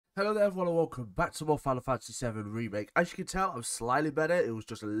Hello there everyone and welcome back to more Final Fantasy VII Remake. As you can tell, I'm slightly better. It was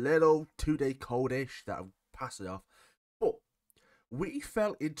just a little 2-day coldish that I'm passing off. But we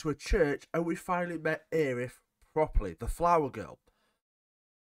fell into a church and we finally met AERITH properly, the flower girl.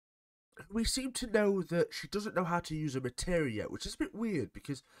 We seem to know that she doesn't know how to use a materia yet, which is a bit weird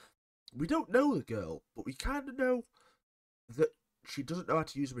because we don't know the girl, but we kind of know that she doesn't know how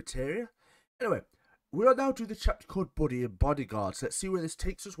to use a materia. Anyway, we are now doing the chapter called Buddy and Bodyguards. Let's see where this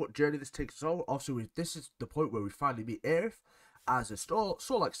takes us, what journey this takes us on. Also, this is the point where we finally meet AERITH, as a sort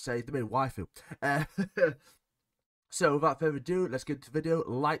like to say, the main waifu. So, without further ado, let's get into the video.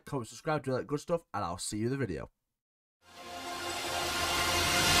 Like, comment, subscribe, do all that good stuff, and I'll see you in the video.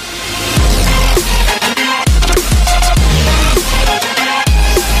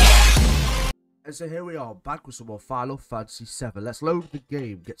 And so here we are, back with some more Final Fantasy VII. Let's load the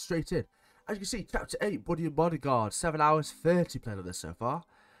game, get straight in. As you can see, Chapter 8, Buddy and Bodyguard, 7 hours 30 playing on this so far.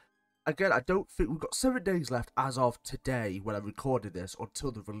 Again, I don't think we've got 7 days left as of today when I'm recording this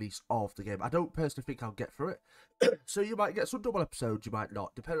until the release of the game. I don't personally think I'll get through it. So you might get some double episodes, you might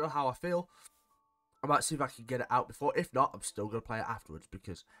not. Depending on how I feel, I might see if I can get it out before. If not, I'm still going to play it afterwards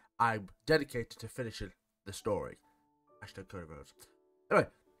because I'm dedicated to finishing the story. Hashtag Curry Rose. Anyway.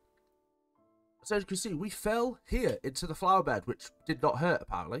 So as you can see, we fell here into the flower bed, which did not hurt,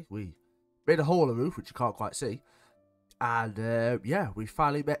 apparently. We made a hole in the roof, which you can't quite see. And, yeah, we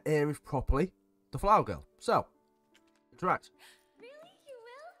finally met AERITH properly, the flower girl. So, interact. Really? You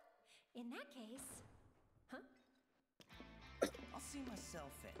will? In that case... Huh? I'll see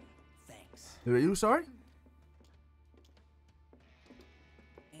myself in. Thanks. Who are you, sorry?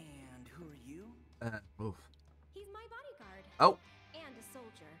 And who are you? Oof. He's my bodyguard. Oh. And a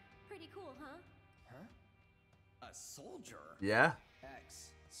soldier. Pretty cool, huh? Huh? A soldier? Yeah.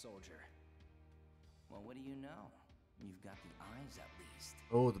 Ex-soldier. Well, what do you know? You've got the eyes at least.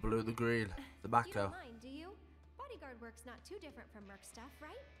 Oh, the blue and the green. The You Mako. don't mind, do you? Bodyguard work's not too different from Merc stuff,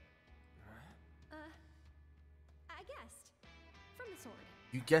 right? Huh? I guessed. From the sword.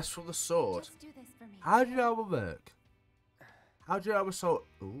 You guessed from the sword. Just do this for me. How do you know I'm a merc? How do you know I'm a sword?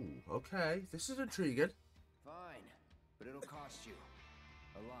 Ooh, okay. This is intriguing. Fine, but it'll cost you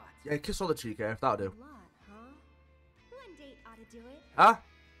a lot. Yeah, kiss on the cheek, if that'll do. A lot, huh? One date ought to do it. Huh?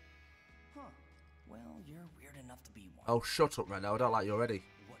 Huh. Well, you're weird enough to be one. Oh, shut up, Reno. I don't like you already.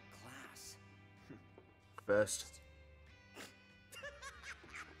 What class? First.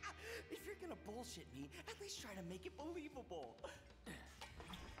 If you're gonna bullshit me, at least try to make it believable.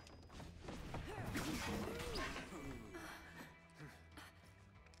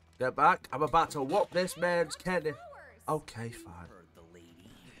 Get back. I'm about to whoop this man's candy. Okay, fine. Heard the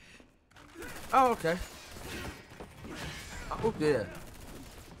lady. Oh, okay. Oh, dear.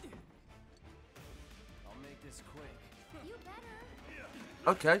 I'll make this quick. You better.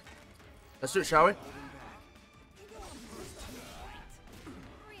 Okay. Let's do it, shall we?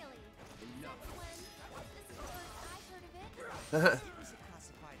 Really? Since when? This is the first I've heard of it. Is it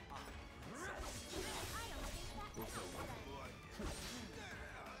classified odd? I don't think that was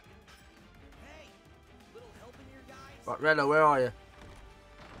Hey, little help in here, guys. Right, Reno, where are you?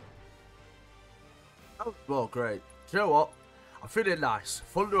 Oh, well, great. Do you know what? I'm feeling nice.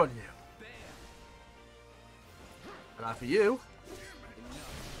 Thunder on you. And now for you.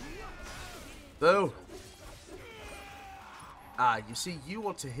 Boom. Ah, you see, you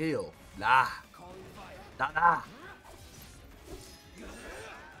want to heal. Nah. Nah.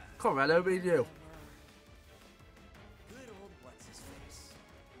 Come on, Reno, me and you. Good old what's his face.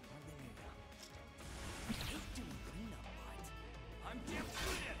 Hardly knew ya. I hate doing cleanup, but I'm damn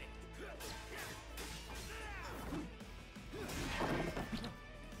good at it.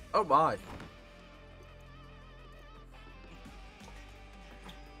 Oh my.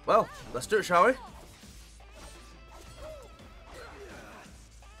 Well, let's do it, shall we?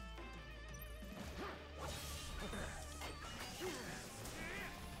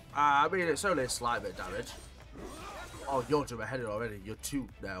 I mean, it's only a slight bit of damage. Oh, you're doing my head in already. You're 2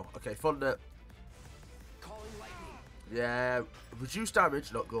 now. Okay, Thunder. Calling lightning. Yeah, reduced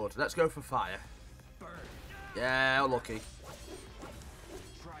damage, not good. Let's go for fire. Burn. Yeah, unlucky.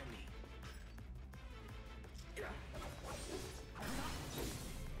 Try me.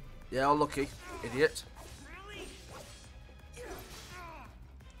 Yeah, unlucky. Idiot. Really?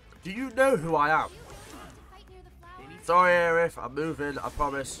 Do you know who I am? fight near the flowers. Sorry, AERITH. I'm moving, I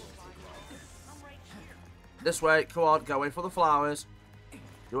promise. I'm right here. This way, come on, go away from the flowers.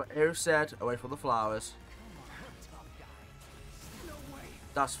 Do what AERITH said, away from the flowers. Tough guy. No way.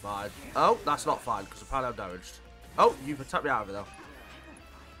 That's fine. Oh, that's not fine, because apparently I'm damaged. Oh, you've attacked me out of it, though.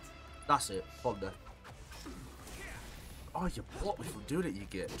 That's it, Thunder. Oh, you blocked me from doing it, you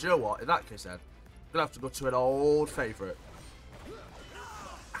git. Do you know what? In that case, then, I'm gonna have to go to an old favourite.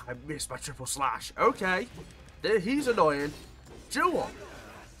 I missed my triple slash. Okay. He's annoying. Do you know what?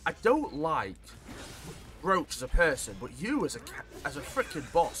 I don't like Roach as a person, but you as a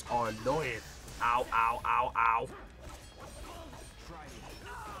freaking boss are annoying. Ow, ow, ow, ow.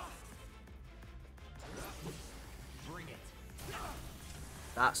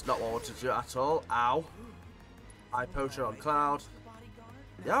 That's not what I wanted to do at all. Ow. High potion on Cloud.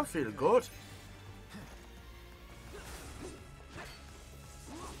 Yeah, I'm feeling good.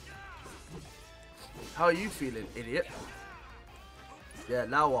 How are you feeling, idiot? Yeah,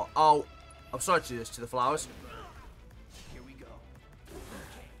 now what? Oh, I'm sorry to do this to the flowers. Here we go.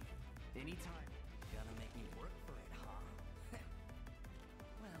 Okay. Anytime. Gonna make me work for it, huh?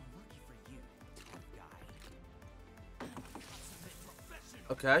 Well, lucky for you, tough guy. That's a bit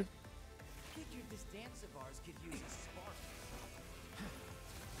professional. Okay. Figured this dance of ours could use a spark.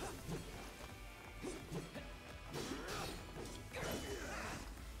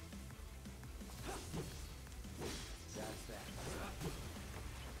 That's that.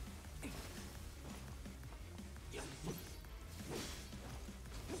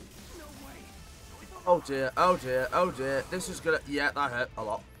 No way. Oh dear, oh dear, oh dear. This is gonna... Yeah, that hurt a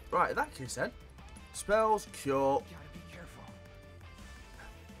lot. Right, in that case then. Spells, cure. Gotta be careful.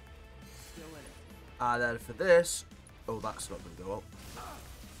 Still in it. And then for this... Oh, that's not gonna go up.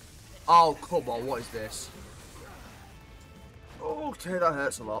 Oh, come on, what is this? Okay, that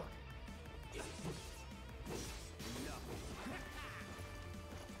hurts a lot.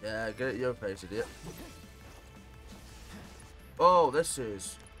 Yeah, get it in your face, idiot. Oh, this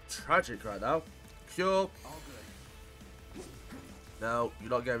is tragic right now. Cure. All good. No, you're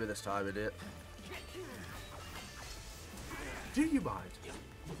not getting me this time, idiot. Do you mind?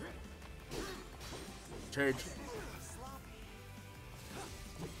 Change.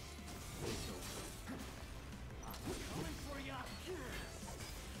 Coming for ya.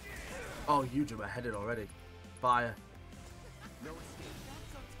 Oh, you do my head in already. Fire. No escape.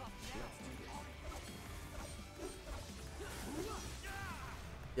 That's so tough. Let's do this.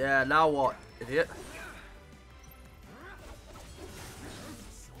 Yeah, now what, idiot?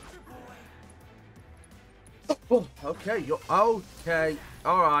 Oh, okay, you're okay.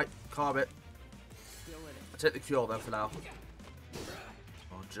 Alright, calm it. Still in it. I'll take the cure then for now.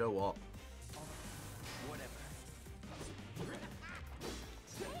 Oh, do you know what? Whatever.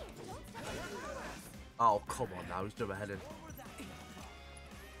 Oh, come on now, he's doing my head in.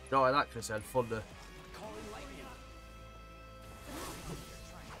 No, in that case then, thunder. Calling lightning.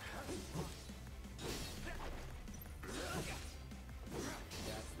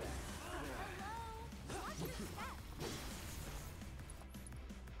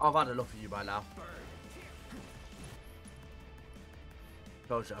 I've had enough of you by now.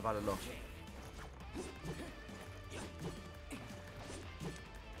 Told you, I've had enough.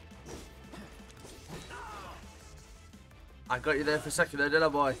 I got you there for a second there, didn't I,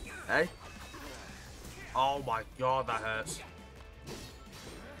 boy? Hey? Oh my god, that hurts.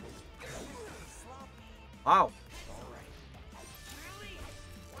 Wow.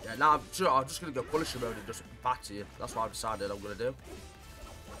 Yeah, now I'm just gonna go Punisher mode and just batter you. That's what I've decided I'm gonna do.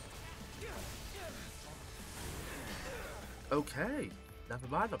 Okay. Never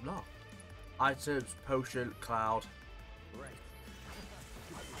mind, I'm not. Items, potion, Cloud. Right.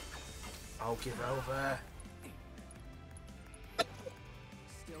 I'll give over.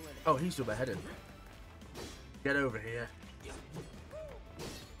 Still in it. Oh, he's doing my head in. Get over here.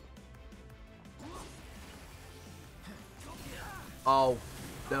 Oh,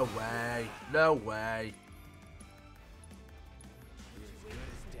 no way. No way.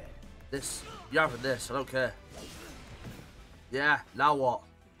 This, you're having this, I don't care. Yeah, now what?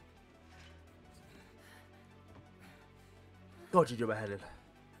 God, you do my head in.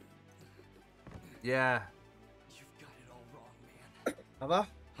 Yeah. You've got it all wrong, man. Have I?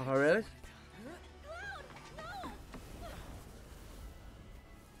 Have I really?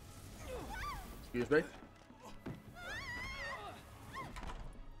 Excuse me?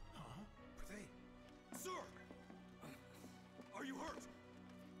 Sir! Are you hurt?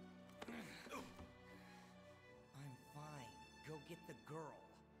 I'm fine. Go get the girl.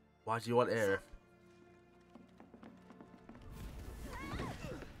 Why do you want AERITH?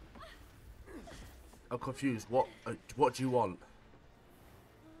 I'm confused. What do you want?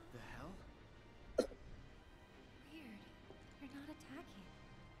 The hell? Weird. They're not attacking.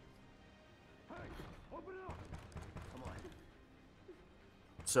 Come on.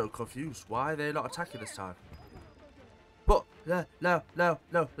 So confused. Why are they not attacking this time? But no,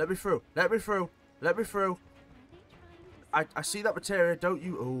 let me through. Let me through. Let me through. Are they trying to I see that materia, don't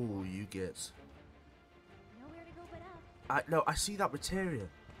you? Oh, you get. Nowhere to go but up. No, I see that materia.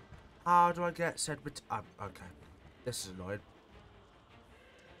 How do I get said okay. This is annoying.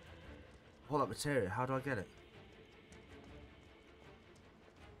 Hold that materia, how do I get it?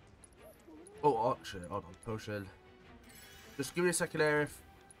 Oh, actually, hold on, potion. Just give me a second, Aerith.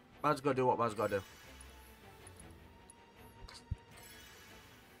 Man's gotta do what man's gotta do.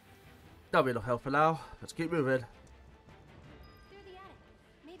 That'll be enough help for now. Let's keep moving. Through the attic.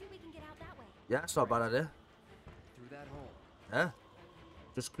 Maybe we can get out that way. Yeah, it's not a bad idea. Through that hole. Yeah.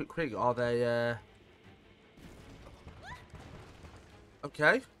 Just quick, are they, okay.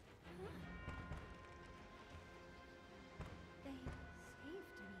 They saved me.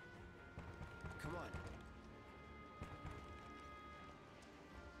 Come on.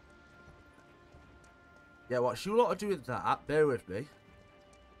 Yeah, what you lot are doing that, bear with me.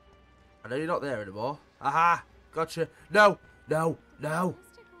 I know you're not there anymore. Aha! Gotcha. No! No! No!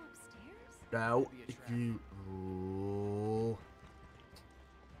 Supposed to go upstairs? No! Could be a If trap. you... Oh.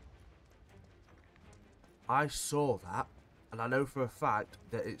 I saw that, and I know for a fact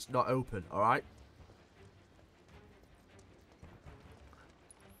that it's not open, alright?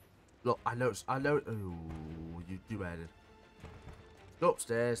 Look, I know... Oh, you do anything. Go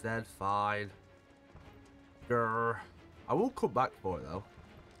upstairs then, fine. Grr. I will come back for it though.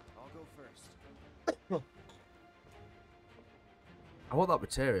 I'll go first. I want that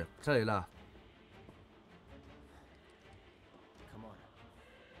material, I'll tell you that. Come on.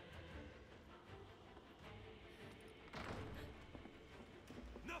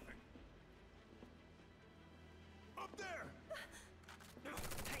 Nothing. Up there.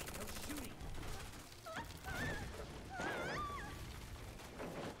 Hey, no shooting.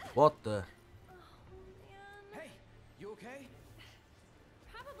 What the? Oh, man. Hey, you okay?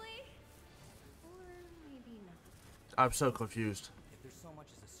 Probably. Or maybe not. I'm so confused. If there's so much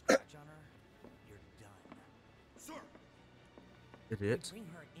as a scratch on her, you're done. Sir. Idiot. Bring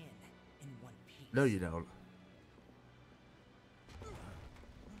her in one piece. No, you don't.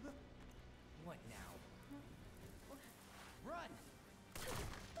 What now? Run!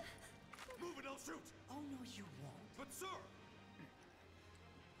 Move it, I'll shoot. Oh no, you won't. But sir.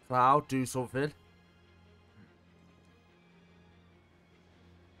 Cloud, do something.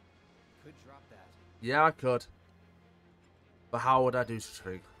 Could drop that. Yeah, I could. But how would I do such a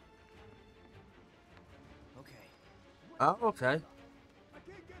thing? Okay. Oh, okay. I can't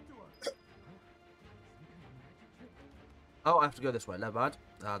get to her. Oh, I have to go this way. Never mind.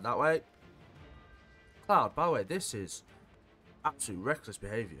 That way. Cloud, by the way, this is absolute reckless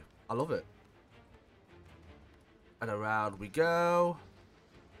behaviour. I love it. And around we go.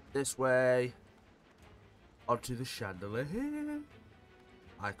 This way. Onto the chandelier.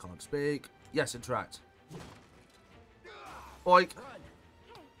 I can't speak. Yes, interact. Boink. Run!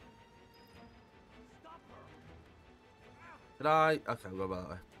 Can I? Okay, we'll go that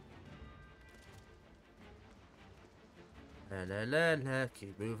way. La,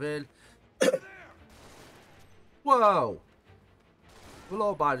 keep moving. Whoa! We'll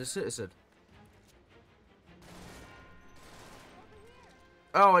all buy the citizen.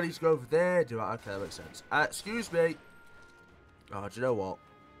 Oh, I need to go over there. Do I? Okay, that makes sense. Excuse me. Oh, do you know what?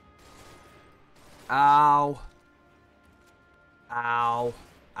 Ow. Ow.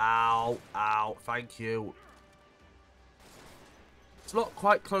 Ow. Ow. Thank you. It's not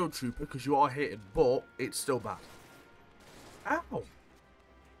quite Clone Trooper because you are hitting, but it's still bad. Ow.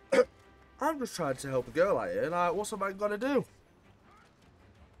 I'm just trying to help a girl out here. Like, what's a man gonna do?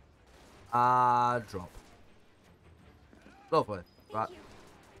 Drop. Lovely. Right. Thank you.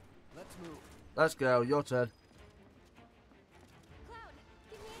 Let's move. Let's go. Your turn. Cloud,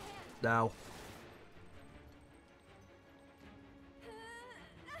 give me a hand. Now.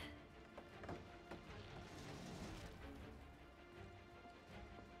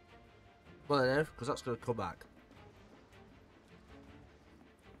 Well then, because that's going to come back.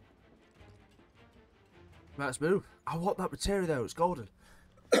 Right, let's move. I want that material though, it's golden.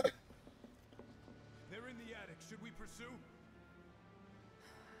 They're in the attic. Should we pursue?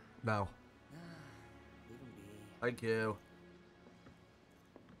 No. Leave him be. Thank you.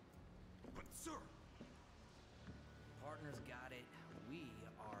 But sir. Partner's got it. We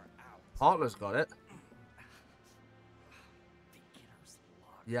are out. Partner's got it. Beginner's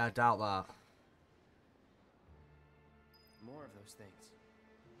luck. Yeah, I doubt that. More of those things.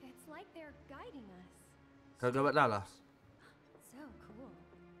 It's like they're guiding us. Can I go back down now? So cool.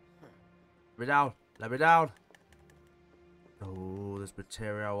 Let me down. Let me down. Oh, there's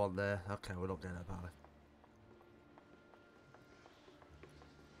material on there. Okay, we're not getting that apparently.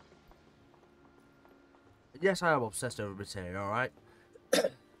 yes, I am obsessed over material, alright? You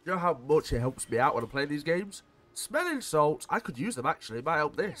know how much it helps me out when I'm playing these games? Smelling salts, I could use them actually, it might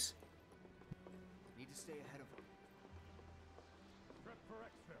help this. Need to stay ahead of them. Prep for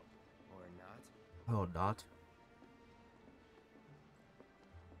exfil. Or not. Oh, not.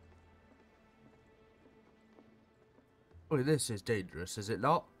 Well, this is dangerous, is it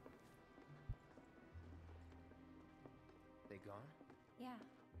not? They gone? Yeah,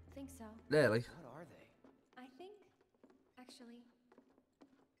 think so. Nearly. What are they? I think, actually,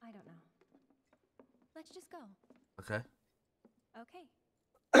 I don't know. Let's just go. Okay. Okay.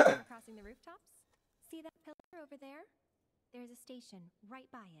 Crossing the rooftops? See that pillar over there? There's a station right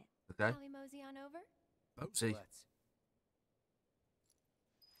by it. Okay. Shall we mosey on over? Oopsie. Let's.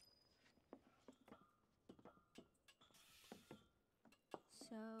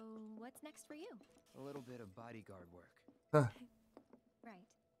 So, what's next for you? A little bit of bodyguard work. Huh. Right.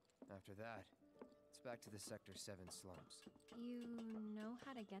 After that, it's back to the Sector 7 slums. You know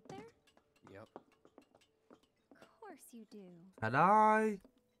how to get there? Yep. Of course you do. Can I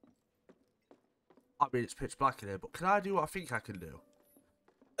mean, it's pitch black in here, but can I do what I think I can do?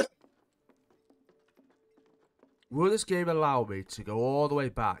 Will this game allow me to go all the way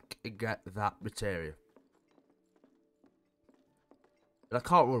back and get that material? And I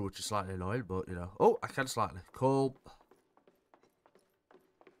can't run, which is slightly annoying, but, you know. Oh, I can slightly. Cool.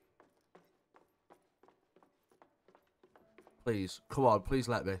 Please. Come on, please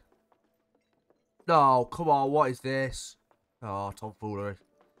let me. No, come on, what is this? Oh, tomfoolery.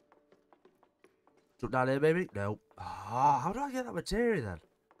 Jump down here, maybe? No. Ah, how do I get that material, then?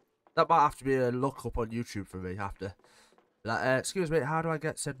 That might have to be a look up on YouTube for me after. Like, excuse me, how do I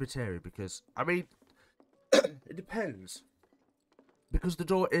get said material? Because, I mean, it depends. Because the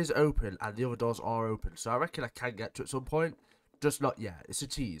door is open and the other doors are open. So I reckon I can get to it at some point. Just not yet. It's a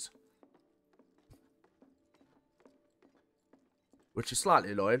tease. Which is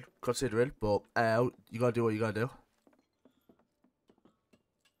slightly annoying, considering. But, you gotta do what you gotta do.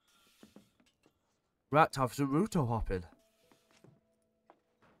 Right, time for some rooftop hopping.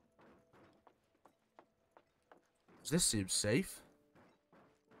 This seems safe.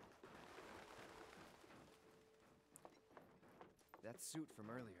 That suit from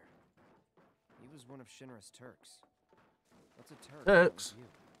earlier. He was one of Shinra's Turks. What's a Turk? Turks? You?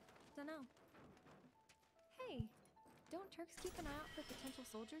 Dunno. Hey, don't Turks keep an eye out for potential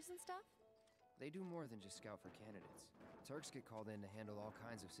soldiers and stuff? They do more than just scout for candidates. Turks get called in to handle all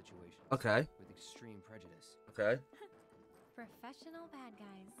kinds of situations. Okay. With extreme prejudice. Okay. Professional bad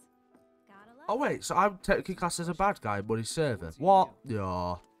guys. Gotta love Oh wait, so I'm technically classed as a bad guy, but he's server. What's he What? do?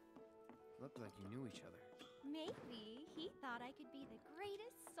 Yeah. Looked like you knew each other. Maybe he thought I could be the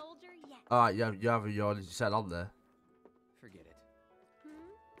greatest soldier yet. Alright, you have your you said on there. Forget it.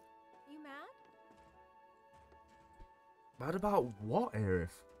 You mad? Mad about what,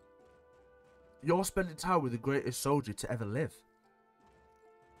 AERITH? You're spending time with the greatest soldier to ever live.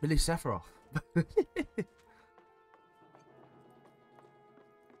 Billy Sephiroth.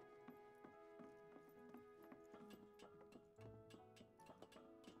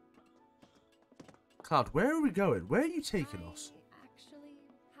 Cloud, where are we going? Where are you taking us? I actually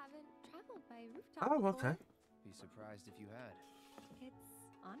haven't traveled by rooftop Oh, before. okay. Be surprised if you had. It's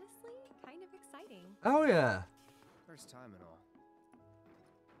honestly kind of exciting. Oh, yeah. First time and all.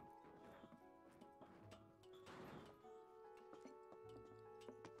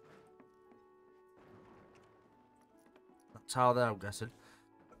 That's how there, I'm guessing.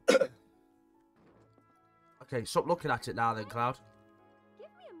 Okay, stop looking at it now then, Cloud. Give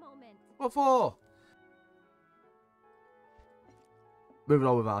me a moment. What for? Moving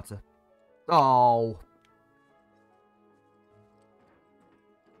on without her. Oh.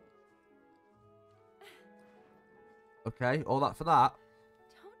 Okay, all that for that.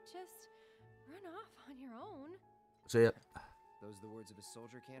 Don't just run off on your own. See ya. Those the words of a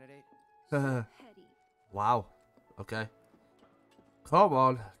soldier candidate? So petty. Wow. Okay. Come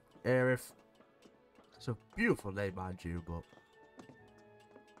on, AERITH. It's a beautiful name, mind you, but...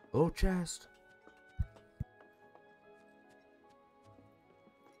 Oh, chest.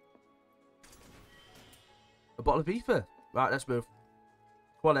 A bottle of ether. Right, let's move.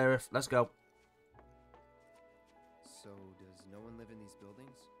 Come on, AERITH. Let's go. So, does no one live in these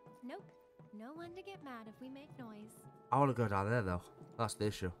buildings? Nope. No one to get mad if we make noise. I want to go down there, though. That's the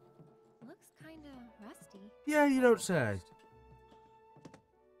issue. Looks kinda rusty. Yeah, you don't say.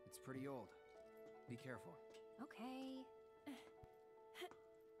 It's pretty old. Be careful. Okay.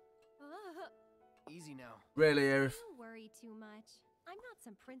 Easy now. Really, AERITH? Don't worry too much. I'm not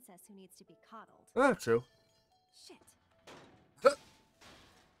some princess who needs to be coddled. Oh, true. Shit.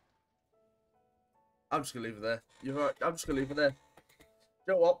 I'm just gonna leave it there. You're right. I'm just gonna leave it there.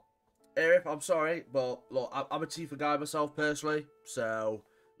 You know what, Aerith, I'm sorry, but look, I'm a Tifa guy myself personally. So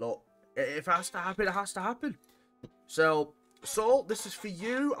look, if it has to happen, it has to happen. So Saul, this is for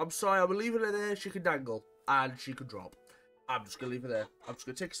you. I'm sorry, I'm leaving it there. She can dangle and she can drop. I'm just gonna leave it there. I'm just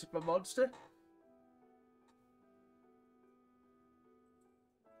gonna take a sip of my monster.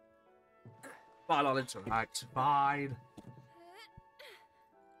 Fine, I'll interact. Fine.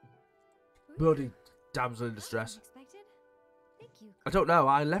 Bloody damsel in distress. Unexpected? Thank you. I don't know.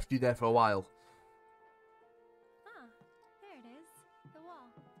 I left you there for a while. Ah, there it is. The wall.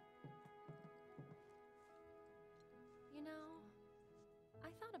 You know, I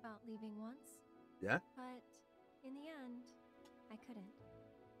thought about leaving once, Yeah? but in the end, I couldn't.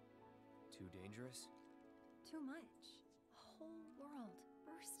 Too dangerous? Too much. A whole world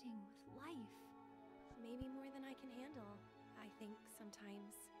bursting with life. Maybe more than I can handle, I think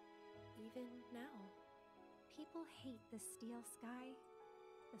sometimes. Even now. People hate the steel sky,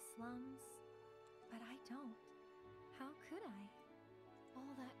 the slums, but I don't. How could I?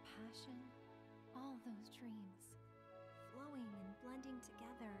 All that passion, all those dreams, flowing and blending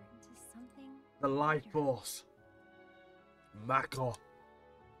together into something The life better. force. Mako.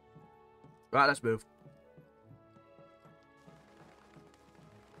 Right, let's move.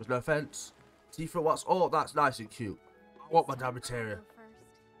 There's no offense. Tifa, what's... Oh, that's nice and cute. I want my damn materia. I'll go first.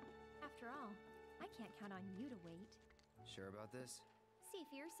 After all, I can't count on you to wait. Sure about this? See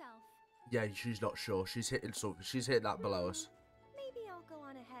for yourself. Yeah, she's not sure. She's hitting something. She's hitting that below us. Maybe I'll go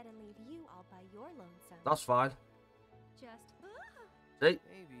on ahead and leave you all by your lonesome. That's fine. Just See?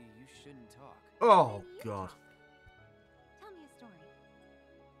 Maybe you shouldn't talk. Oh, maybe you God. talk. Tell me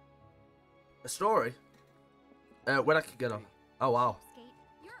a story. A story? When I can get on. Oh, wow. Skate.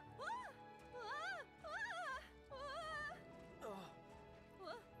 You're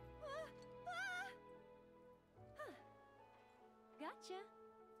Gotcha.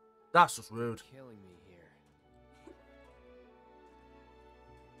 That's just rude. Killing me here.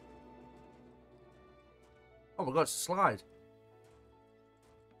 Oh my God, it's a slide.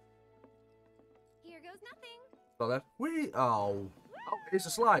 Here goes nothing. Got there. Whee! Oh. Oh, it's a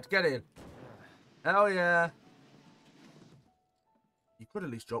slide. Get in. Hell yeah. You could at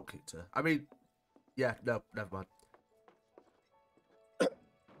least drop kicked her. I mean, yeah, no, never mind.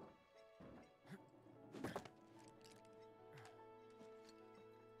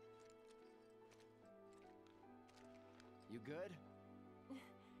 You good?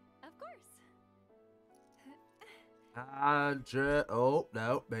 Of course. And, oh,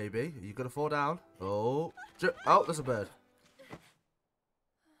 no, maybe. Are you going to fall down? Oh, oh, there's a bird.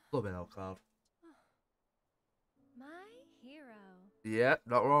 Love it, cloud. My hero. Yeah,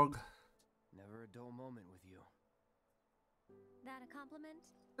 not wrong. Never a dull moment with you. That a compliment?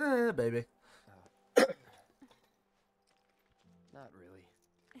 Maybe. Not really.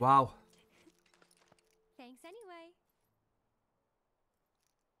 Wow. Thanks anyway.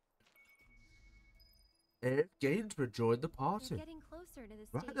 Gainsborough joined the party. We're getting closer to the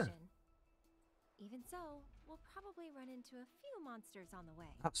Right station. then. Even so, we'll probably run into a few monsters on the way.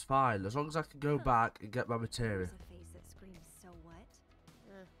 That's fine, as long as I can go back and get my materia. There's a face that screams, so what?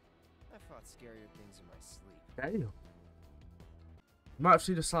 I fought scarier things in my sleep. Damn. You might have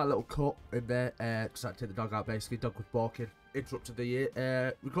seen a slight little cut in there, because I had to take the dog out basically. Dog was barking, interrupted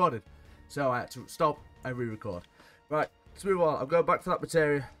the recording. So I had to stop and re-record. Right, let's move on. I'm going back for that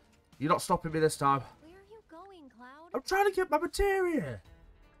materia. You're not stopping me this time. Where are you going, Cloud? I'm trying to get my materia.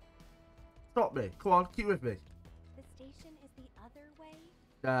 Stop me. Come on, keep with me. The station is the other way?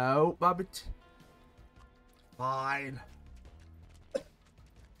 No, my materia. Fine.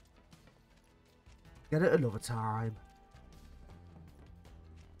 Get it another time.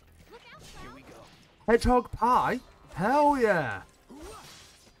 Look out, Here Cloud! we go. Hedgehog pie? Hell yeah.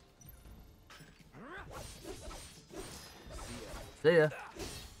 See ya.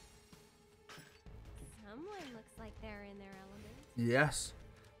 Someone looks like they're in their element. Yes.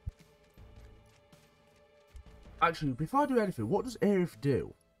 Actually, before I do anything, what does AERITH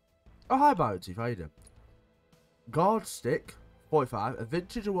do? Oh, hi, Biotief. How you doing? Guard stick, 45. A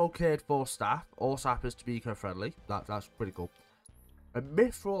vintage and well cared for staff. All sappers to be eco-friendly. That's pretty cool. A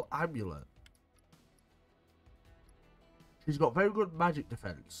mithril amulet. She's got very good magic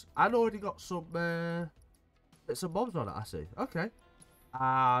defense. And already got some bits and bobs on it, I see. Okay.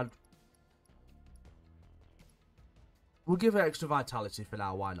 And we'll give her extra vitality for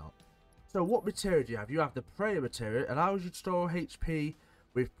now, why not? So what materia do you have? You have the prayer materia, allows you to store HP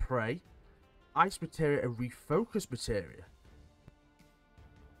with pray, ice materia and refocus materia.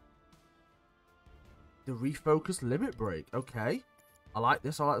 The refocus limit break, okay. I like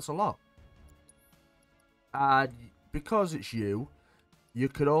this a lot. And because it's you, you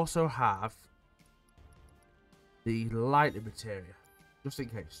could also have the lightning materia, just in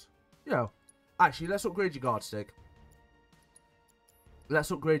case. You know, actually, let's upgrade your guard stick.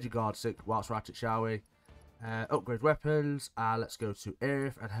 Let's upgrade your guard stick whilst we're at it, shall we? Upgrade weapons, and let's go to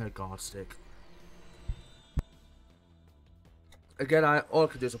AERITH and her guard stick. Again, all I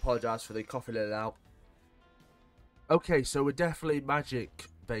can do is apologise for the coughing in and out. Okay, so we're definitely magic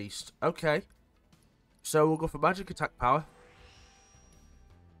based. Okay, so we'll go for magic attack power.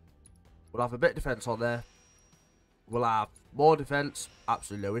 We'll have a bit of defense on there. We'll have more defense,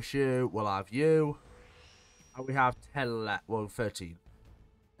 absolutely no issue. We'll have you, and we have 10 left. Well, 13.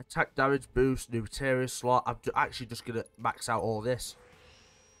 Attack damage boost, new materia slot. I'm actually just gonna max out all this.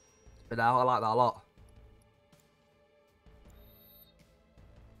 But now I like that a lot.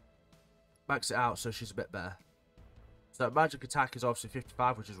 Max it out so she's a bit better. So magic attack is obviously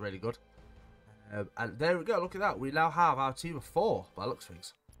 55, which is really good. And there we go. Look at that. We now have our team of 4 by looks of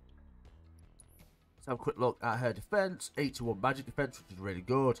things. Let's have a quick look at her defense. 81 magic defense, which is really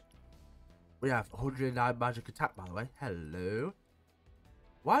good. We have 109 magic attack, by the way. Hello.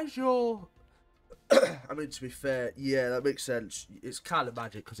 Why is your... I mean, to be fair, yeah, that makes sense. It's kind of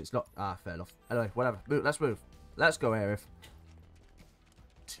magic because it's not... fair enough. Anyway, whatever. Let's move. Let's go, AERITH.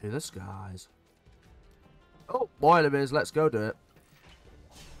 To the skies. Oh, more enemies. Let's go do it.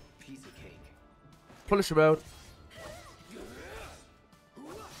 Piece of cake. Punisher mode.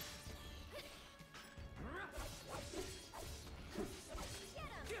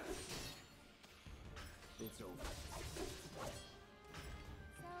 It's over.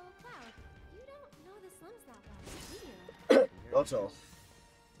 So, Cloud, you don't know the slums that well, do you? Not all.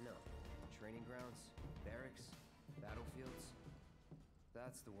 No. Training grounds, barracks, battlefields.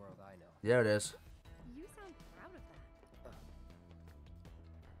 That's the world I know. Yeah, it is. You sound proud of that.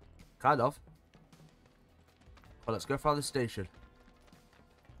 Kind of. Well, let's go find the station.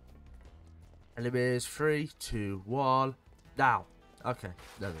 Enemies, 3, 2, 1. Now. Okay.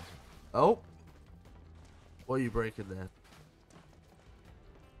 There it is. Oh. What are you breaking there?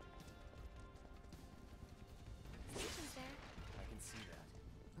 Stations there. I can see that.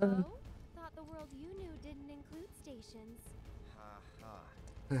 Oh? Thought the world you knew didn't include stations. Ha ha.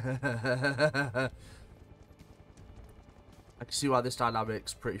 I can see why this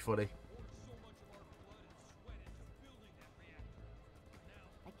dynamic's pretty funny.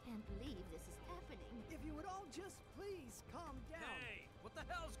 I can't believe this is happening. If you would all just please calm down. Hey, what the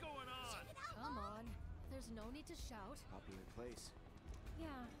hell's going on? Come on. There's no need to shout. Popular place. Yeah,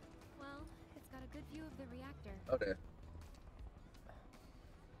 well, it's got a good view of the reactor. Okay.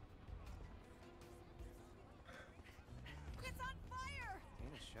 It's on fire!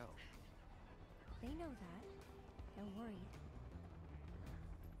 Ain't a show. They know that. They're worried.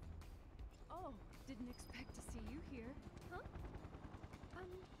 Oh, didn't expect to see you here. Huh?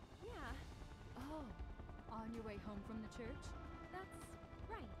 Yeah, Oh, on your way home from the church? that's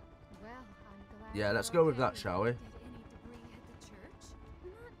right. Well, I'm glad. Yeah, you're let's go with that, okay. shall we? Did any debris hit the church?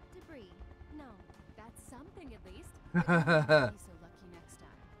 Not debris. No. That's something at least. Be so lucky next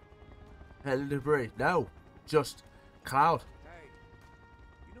time. Hell debris. No. Just cloud. Hey,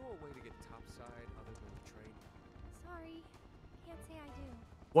 you know a way to get topside other than the train? Sorry. Can't say I do.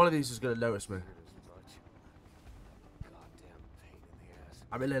 One of these is going to notice me. Figured as much. Goddamn pain in the ass.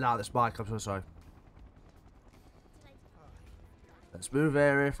 I'm in and out of this mic. I'm so sorry. Let's move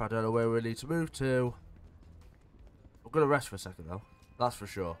AERITH. I don't know where we need to move to. I'm going to rest for a second, though. That's for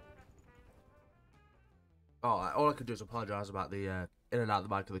sure. Oh, all I can do is apologise about the in and out of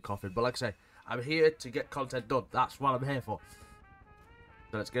the mic of the coffin. But like I say, I'm here to get content done. That's what I'm here for.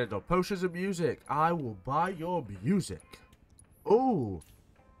 So let's get it done. Potions and music. I will buy your music. Ooh.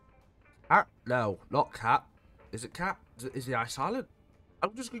 Cat? No, not cat. Is it cat? Is the eye silent?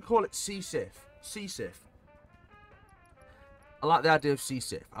 I'm just going to call it Sea-Sif. Sea-Sif. I like the idea of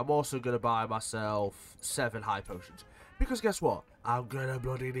Sea-Sif. I'm also going to buy myself 7 high potions. Because guess what? I'm going to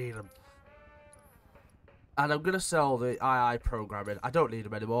bloody need them. And I'm going to sell the II programming. I don't need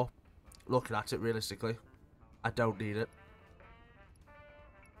them anymore. Looking at it realistically. I don't need it.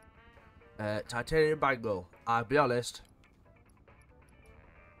 Titanium bangle. I'll be honest.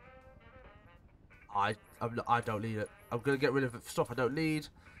 I don't need it. I'm going to get rid of stuff I don't need.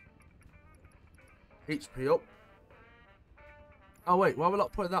 HP up. Oh wait, why am I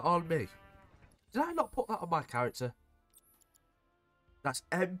not putting that on me? Did I not put that on my character? That's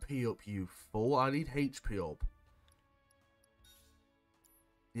MP up, you fool. I need HP up.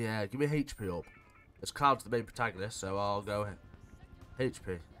 Yeah, give me HP up. It's Cloud's the main protagonist, so I'll go HP.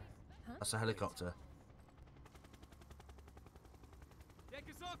 Huh? That's a helicopter. Deck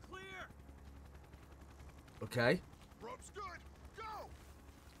is all clear. Okay. Rope's good. Go.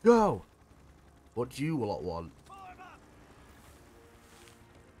 Go! What do you lot want? Pull him up.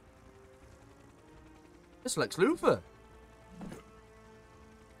 It's Lex Luthor.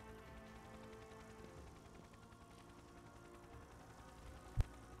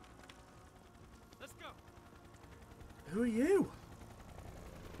 Let's go. Who are you?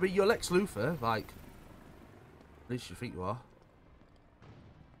 I mean, you're Lex Luthor, like... At least you think you are.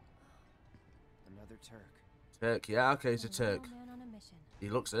 Another Turk. Turk, yeah, okay, he's a A Turk. real man on a mission. He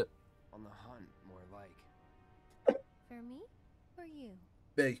looks it. On the hunt, more like. For me or you?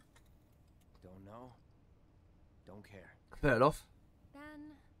 Me. Don't know. Don't care. Fair enough.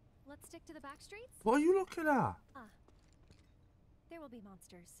 Then let's stick to the back streets. What are you looking at? There will be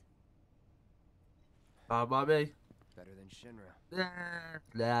monsters. Fine by me. Better than Shinra.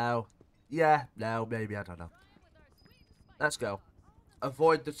 No. Yeah, no, maybe, I don't know. Let's go.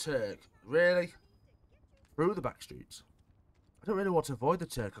 Avoid the Turk. Really? Through the back streets. I don't really want to avoid the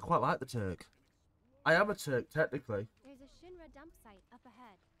Turk. I quite like the Turk. I am a Turk, technically. There's a Shinra dump site up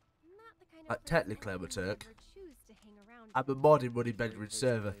ahead. Not the kind of place Technically, I'm a anyone would Turk. ever choose to hang around I'm a mod in Money Benjamin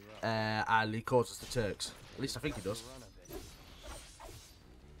server. And he calls us the Turks. At least I think he does. Run of it.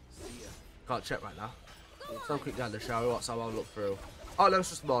 See ya. Can't check right now. So quick down the shower. What's how I'll look through? Oh, no, it's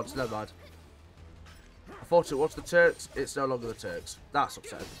just mods. Never mind. I thought it was the Turks. It's no longer the Turks. That's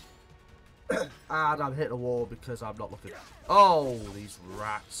upsetting. And I'm hitting a wall because I'm not looking. Oh, these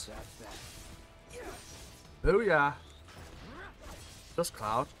rats. That's that. Booyah. Just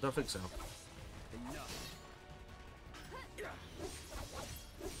Cloud? Don't think so. Enough.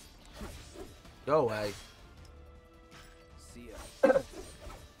 Go away. See ya.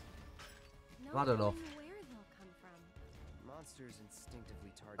 No I don't know. telling where they'll come from. Monsters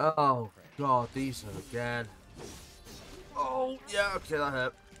instinctively target Oh, prey. God, these are again. Oh, yeah, okay, that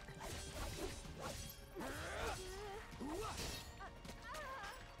hurt.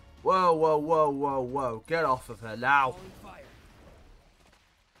 Whoa, whoa, whoa, whoa, whoa. Get off of her now. Throwing fire.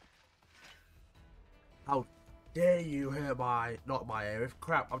 How dare you hit my... Not my AERITH.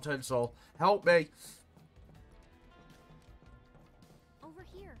 Crap, I'm turning soul. Help me. Over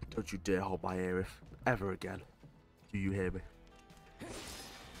here. Don't you dare hold my AERITH ever again. Do you hear me?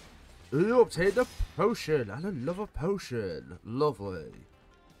 You obtained a potion and another potion. Lovely.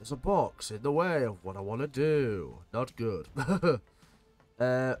 There's a box in the way of what I want to do. Not good.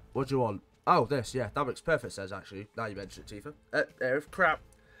 What do you want? Oh, this, yeah. That makes perfect sense, actually. Now you mention it, Tifa. AERITH, crap.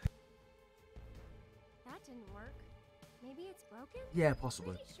 That didn't work. Maybe it's broken? Yeah,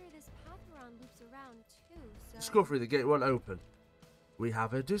 possibly. Pretty sure this path we're on loops around too, so... Discovery, the gate won't open. We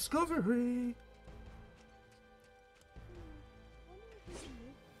have a discovery. Wonder if we can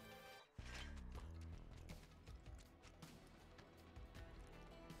move.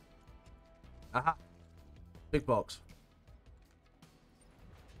 Aha. Big box.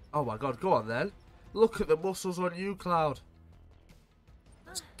 Oh my god, go on then. Look at the muscles on you, Cloud.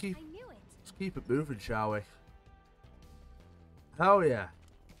 Let's keep, I knew it. let's keep it moving, shall we? Hell yeah.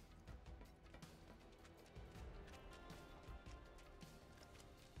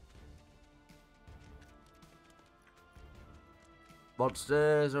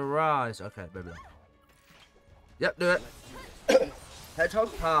 Monsters arise. Okay, maybe not. Yep, do it.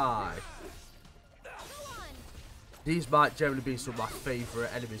 Hedgehog pie. Go on. These might generally be some of my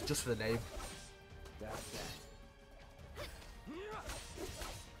favourite enemies just for the name. That's that.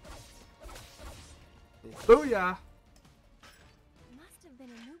 Booyah! Must have been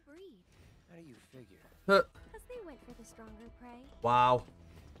a new breed. How do you figure? Huh. Because they went for the stronger prey. Wow.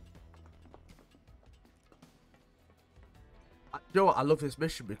 You know what? I love this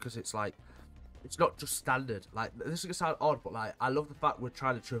mission because it's like, it's not just standard. Like, this is gonna sound odd, but like, I love the fact we're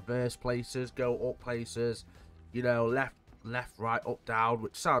trying to traverse places, go up places, you know, left, right, up, down,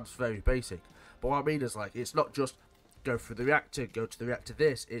 which sounds very basic. But what I mean is like, it's not just go through the reactor, go to the reactor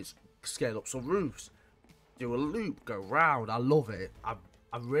this. It's scale up some roofs, do a loop, go round. I love it.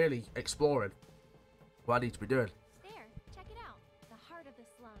 I'm really exploring what I need to be doing. There, check it out. The heart of the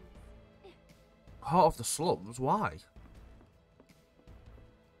slums. Heart of the slums? Why?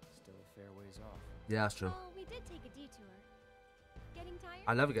 Still a fair ways off. Yeah, that's true. Well, we did take a detour. Getting tired?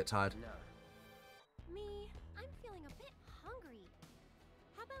 I never get tired. No. Me, I'm feeling a bit hungry.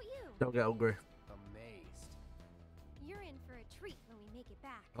 How about you? Don't get hungry. Amazed. You're in for a treat when we make it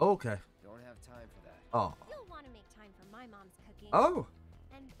back. Okay. Don't have time for that. Oh. You'll want to make time for my mom's cooking. Oh.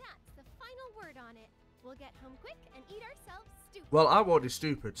 And that's the final word on it. We'll get home quick and eat ourselves stupid. Well, I'm already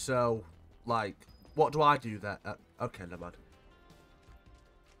stupid, so, like, what do I do there? Okay, never mind.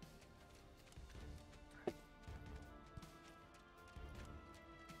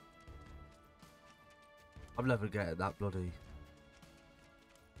 I'm never getting that bloody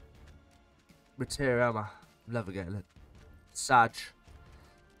material, am I? I'm never getting it. Sad.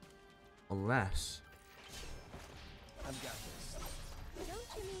 Unless... I've got this. Don't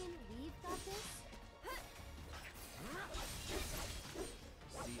you mean we've got this?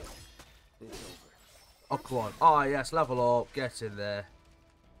 See ya. It's over. Oh, come on. Oh, yes, level up. Get in there.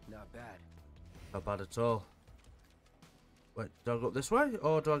 Not bad. Not bad at all. Wait, do I go this way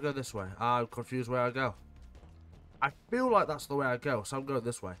or do I go this way? I'm confused where I go. I feel like that's the way I go, so I'm going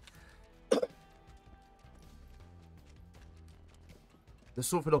this way. There's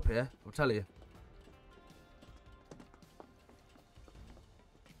something up here, I'm telling you.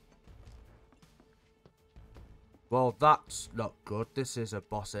 Well, that's not good. This is a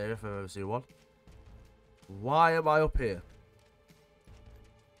boss area if I've ever seen one. Why am I up here?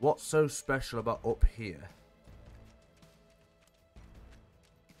 What's so special about up here?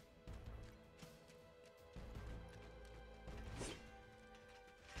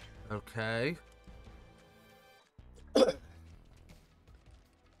 Okay.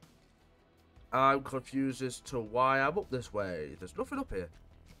 I'm confused as to why I'm up this way. There's nothing up here.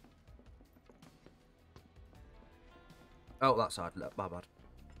 Oh, that side. No, my bad.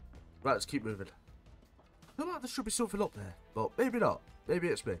 Right, let's keep moving. I feel like there should be something up there, but maybe not. Maybe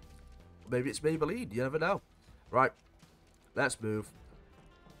it's me. Maybe it's Maybelline. You never know. Right, let's move.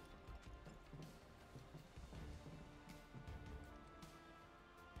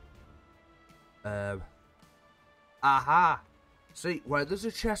 Aha! See, where there's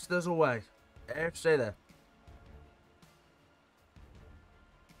a chest, there's a way. Stay there.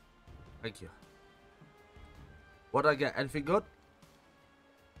 Thank you. What did I get? Anything good?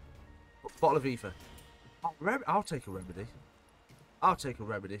 Bottle of ether. I'll take a remedy. I'll take a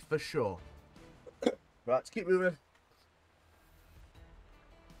remedy for sure. Right, let's keep moving.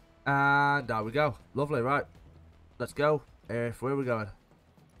 And there we go. Lovely, right. Let's go. Where are we going?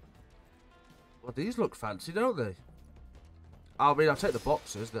 Well, these look fancy, don't they? I mean, I'll take the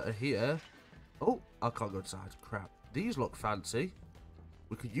boxes that are here. Oh, I can't go inside. Crap. These look fancy.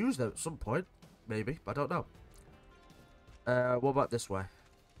 We could use them at some point. Maybe. I don't know. What about this way?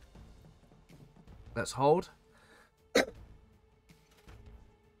 Let's hold. Let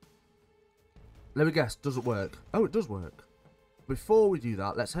me guess. Doesn't work. Oh, it does work. Before we do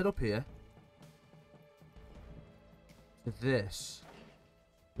that, let's head up here. To this.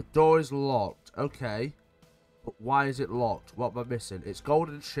 The door is locked. Okay. But why is it locked? What am I missing? It's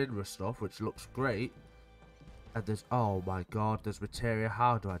golden Shinra stuff, which looks great. And there's... Oh my god, there's materia.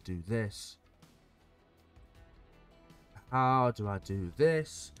 How do I do this? How do I do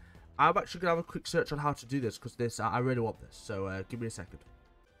this? I'm actually going to have a quick search on how to do this, because this, I really want this. So, give me a second.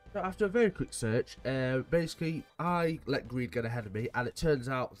 So after a very quick search, basically, I let Greed get ahead of me, and it turns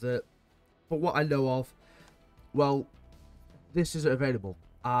out that, from what I know of, well, this isn't available.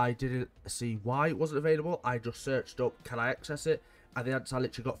 I didn't see why it wasn't available. I just searched up, can I access it? And the answer I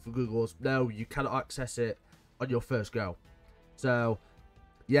literally got from Google was, no, you cannot access it on your first go. So,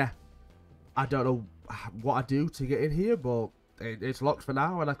 yeah, I don't know what I do to get in here, but it's locked for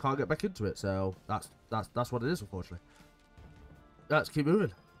now, and I can't get back into it. So that's what it is, unfortunately. Let's keep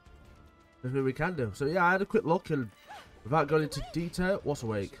moving. Nothing we can do. So yeah, I had a quick look, and without going into detail, what's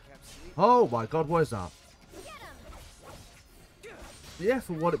awake? Oh my god, what is that? Yeah,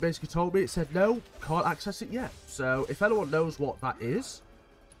 from what it basically told me, it said no, can't access it yet. So if anyone knows what that is,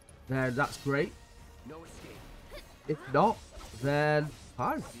 then that's great. If not, then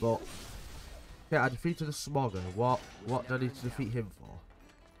fine. But yeah, I defeated the Smogger. What do I need to defeat him for?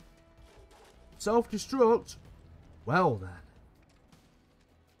 Self-destruct? Well then.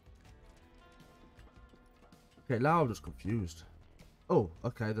 Okay, now I'm just confused. Oh,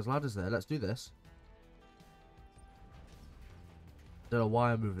 okay, there's ladders there. Let's do this. Don't know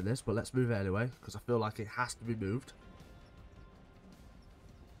why I'm moving this, but let's move it anyway, because I feel like it has to be moved.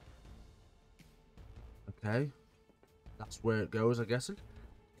 Okay. That's where it goes, I'm guessing.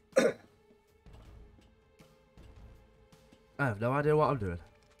 I have no idea what I'm doing.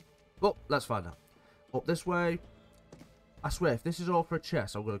 But let's find out. Up this way. I swear, if this is all for a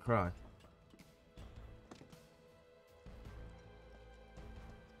chest, I'm going to cry.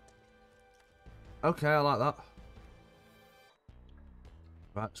 Okay, I like that.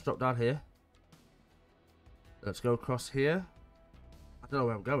 Right, let's drop down here. Let's go across here. I don't know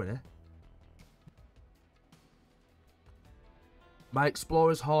where I'm going here. My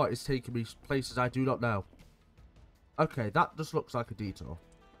explorer's heart is taking me places I do not know. Okay, that just looks like a detour.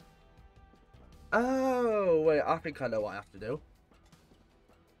 Oh, wait, I think I know what I have to do.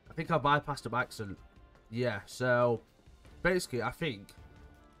 I think I bypassed an accident. Yeah, so basically I think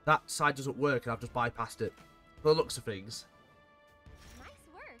that side doesn't work and I've just bypassed it. For the looks of things. Nice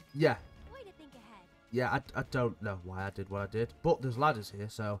work. Yeah. Way to think ahead. Yeah, I don't know why I did what I did. But there's ladders here,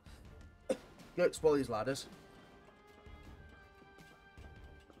 so... Go explore these ladders.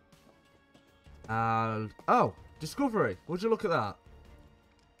 And... Oh! Discovery! Would you look at that?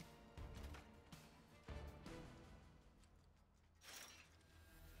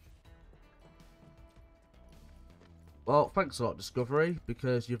 Well, thanks a lot, Discovery,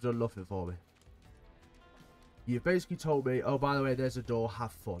 because you've done nothing for me. You've basically told me, oh, by the way, there's a door,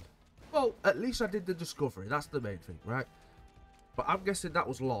 have fun. Well, at least I did the discovery, that's the main thing, right? But I'm guessing that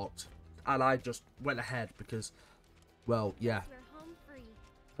was locked, and I just went ahead because, well, yeah. We're home free.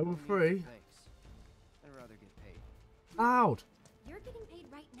 Home free? Thanks. I'd rather get paid. Loud! You're getting paid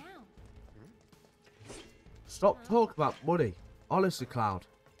right now. Stop talking about money. Honestly, Cloud.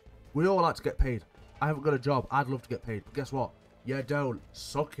 We all like to get paid. I haven't got a job, I'd love to get paid, but guess what? You don't.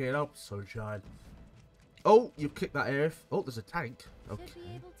 Suck it up, sunshine. Oh, you've kicked that AERITH. Oh, there's a tank. Okay. Should be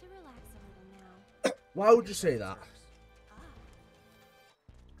able to relax a little now. Why would you say that?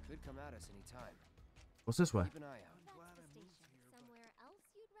 Could come at us anytime. What's this way? Keep an eye out. That's the station. Somewhere else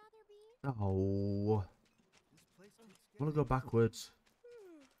you'd rather be? Oh. I want to go backwards.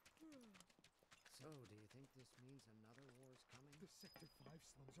 So, do you think this means another war's coming? The Sector 5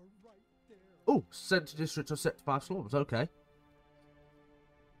 slums are right there. Oh, Centre District of Sector 5 slums. Okay.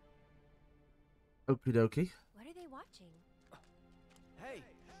 Okie dokie. What are they watching? Hey!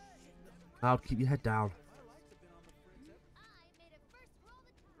 Cloud, keep your head down.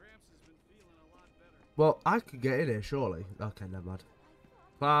 Well, I can get in here, surely. Okay, never mind.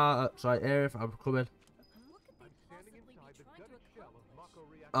 Sorry, AERITH, I'm coming. What could they possibly be trying to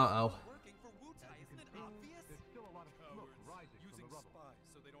accomplish? Uh-oh. Working for Wu-Tai, isn't it obvious? There's still a lot of smoke rising using from the rubble. Spies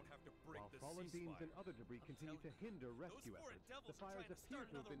so they don't have to break the Fallen beams ceasefire. and other debris continue to hinder rescue efforts. The fires appear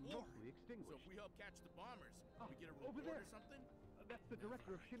to have been mostly extinguished. So if we help catch the bombers, we get a over reward there. or something? That's the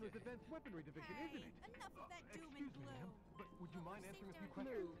director of Shinra's Advanced Weaponry Division, isn't it? Enough of that doom and Excuse me, ma'am, gloom. but would you mind answering a few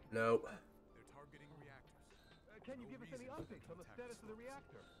questions? No. They're targeting reactors. Can you give us any updates on the status of the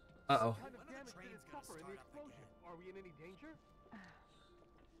reactor? Uh-oh. What kind of damage did it suffer in the explosion? Are we in any danger?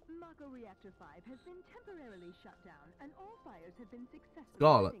 Mako Reactor 5 has been temporarily shut down, and all fires have been successfully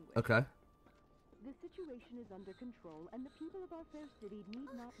Scarlet. extinguished. Okay. The situation is under control, and the people of our fair city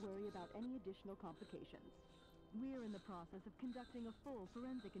need not worry about any additional complications. We're in the process of conducting a full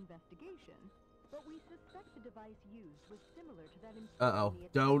forensic investigation, but we suspect the device used was similar to that installed Uh-oh. in the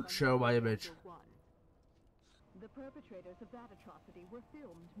attack Don't on show my Reactor image. 1. The perpetrators of that atrocity were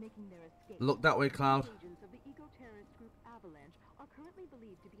filmed making their escape. Look that way, Cloud. Agents of the eco-terrorist group Avalanche are currently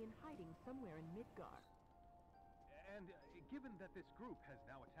believed to be in hiding somewhere in Midgar. And given that this group has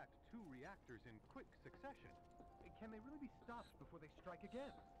now attacked 2 reactors in quick succession, can they really be stopped before they strike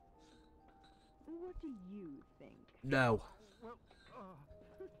again? What do you think? No. Well,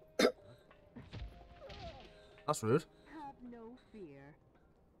 That's rude. Have no fear.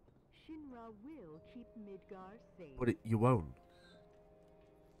 Shinra will keep Midgar safe. But you won't.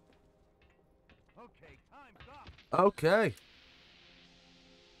 okay, time's up. Okay.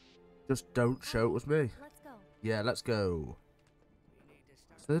 Just don't show it was me. Let's go. Yeah, let's go.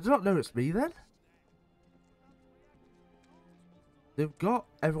 So they do not know it's me then? They've got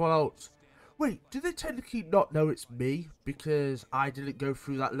everyone else. Wait, do they technically not know it's me because I didn't go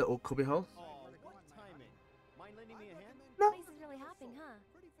through that little cubby hole? Oh, what timing. Mind lending me a hand? No. Place is really hopping, huh?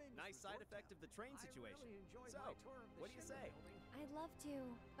 Nice side effect of the train situation. So, what do you say? I'd love to,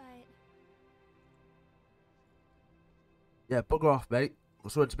 but Yeah, bugger off, mate.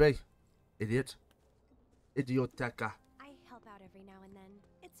 What's it to be? Idiot. Idioteca. I help out every now and then.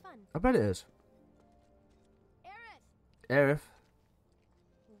 It's fun. I bet it is. Aerith! AERITH.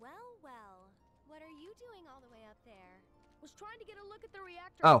 Well, well. What are you doing all the way up there? Was trying to get a look at the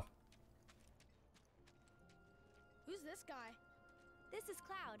reactor. Oh. Who's this guy? This is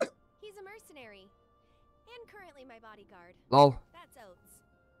Cloud. He's a mercenary. And currently my bodyguard. Lol. That's Oates.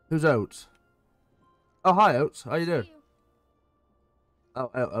 Who's Oates? Oh, hi, Oates. How you doing? See you. Oh,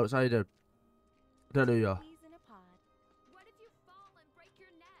 Oates, how you doing? I don't know who you are. He's in a pod. What if you fall and break your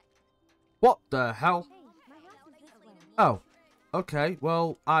neck? What the hell? Hey, my house is this way. Oh. Okay,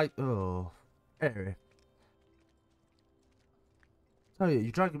 well, oh. AERITH. Tell you,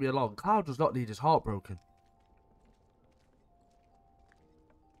 you're dragging me along. Cloud does not need his heart broken.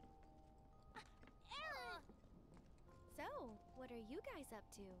 So, what are you guys up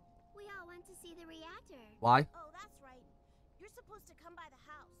to? We all went to see the reactor. Why? Oh, that's right. You're supposed to come by the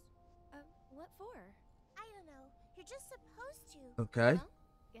house. What for? I don't know. You're just supposed to. Okay. Well,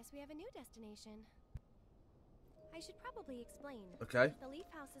 guess we have a new destination. I should probably explain. Okay. The Leaf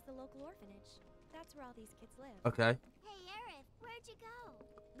House is the local orphanage. That's where all these kids live. Okay. Hey, Aerith, where'd you go?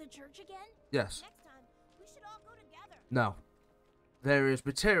 The church again? Yes. Next time, we should all go together. No. There is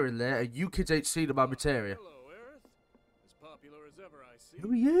materia in there, and you kids ain't seen about materia. Hello, Aerith. As popular as ever, I see.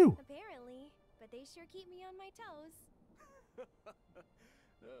 Who are you? Apparently, but they sure keep me on my toes.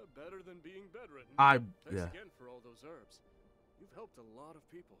 Better than being bedridden. Thanks again for all those herbs. You've helped a lot of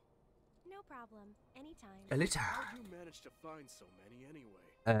people. No problem. Anytime. How'd you manage to find so many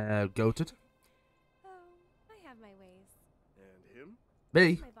anyway? Goated. Oh, I have my ways. And him?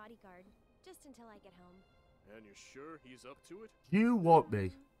 Me? My bodyguard. Just until I get home. And you're sure he's up to it? You want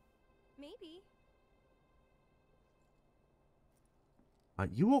me? Maybe.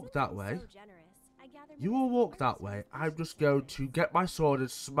 You walk that way. So generous. I gather You will walk that way. I'm just going to get my sword and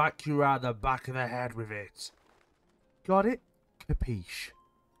smack you around the back of the head with it. Got it? Capiche.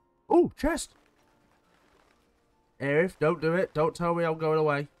 Oh, chest. Aerith, don't do it. Don't tell me I'm going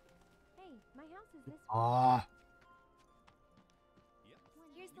away. Hey, my house is this way. Ah.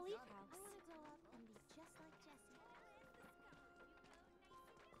 Here's the Leaf House. I want to grow up and be just like Jessie.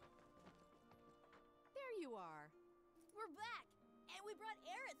 There you are. We're back, and we brought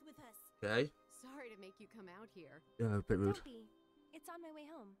Aerith with us. Okay. Sorry to make you come out here. A bit rude. Don't be. It's on my way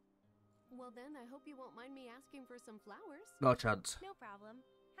home. Well then, I hope you won't mind me asking for some flowers. No chance. No problem.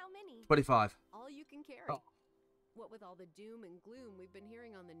 How many? 25. All you can carry. Oh. What with all the doom and gloom we've been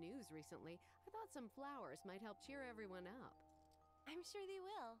hearing on the news recently, I thought some flowers might help cheer everyone up. I'm sure they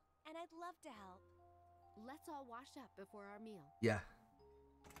will, and I'd love to help. Let's all wash up before our meal. Yeah.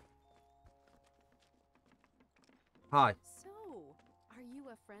 Hi. So, are you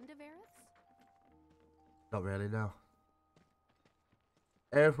a friend of Aerith's? Not really, no.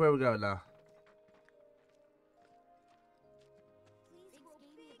 Aerith, where are we going now? Please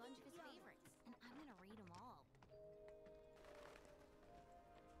gave me a bunch of his favorites, and I'm gonna read them all.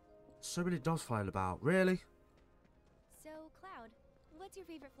 So many dogs flying about. Really? So, Cloud, what's your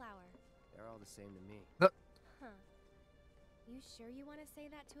favorite flower? They're all the same to me. Huh. You sure you want to say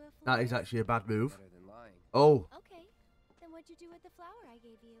that to a That flower? is actually a bad move. Better than lying. Oh. Okay. Then what'd you do with the flower I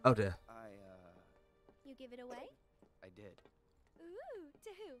gave you? Oh dear. You give it away? I did. Ooh, to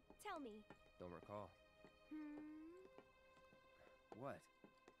who? Tell me. Don't recall. What?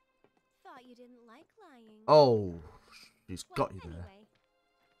 Thought you didn't like lying. Oh. She's Well, got you there. anyway.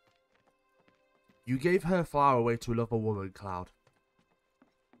 You gave her flower away to another woman, Cloud.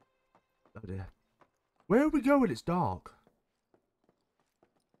 Oh dear. Where are we going? It's dark.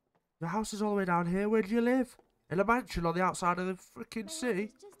 Your house is all the way down here. Where do you live? In a mansion on the outside of the freaking My city? house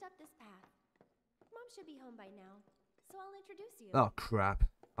is just up this path. Mom should be home by now, so I'll introduce you. Oh crap.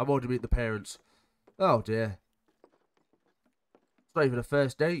 I'm already meeting the parents. Oh dear. It's not even a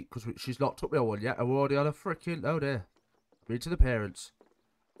first date because she's not took me on one yet and we're already on a freaking... Oh dear. Meet to the parents.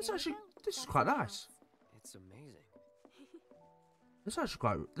 This There you actually... go. This is That's quite my nice. house. It's amazing. This is actually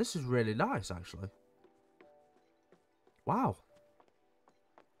quite... This is really nice, actually. Wow.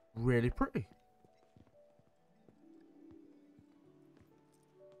 Really pretty.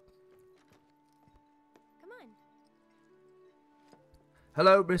 Come on.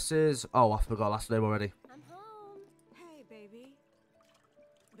 Hello, Mrs... Oh, I forgot last name already. I'm home. Hey, baby.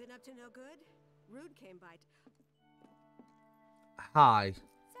 Been up to no good? Rude came by. Hi.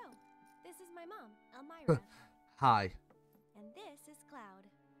 So, this is my mom, Elmira. Hi. And this is Cloud,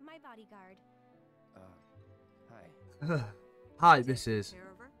 my bodyguard. Hi. Hi, Mrs. Care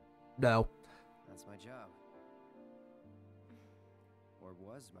of her? No. That's my job. Or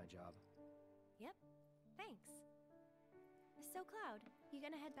was my job. Yep. Thanks. So, Cloud, you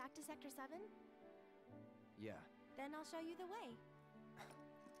gonna head back to Sector 7? Yeah. Then I'll show you the way.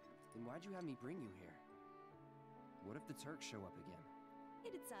 Then why'd you have me bring you here? What if the Turks show up again?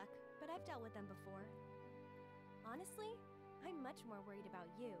 It'd suck, but I've dealt with them before. Honestly, I'm much more worried about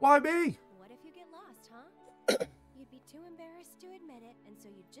you. Why me? What if you get lost, huh? You'd be too embarrassed to admit it, and so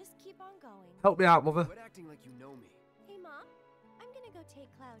you'd just keep on going. Help me out, mother. Quit acting like you know me. Hey, Mom. I'm gonna go take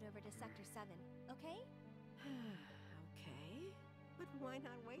Cloud over to Sector 7, okay? Okay. But why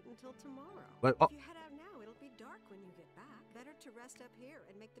not wait until tomorrow? Wait, oh. If you head out now, it'll be dark when you get back. Better to rest up here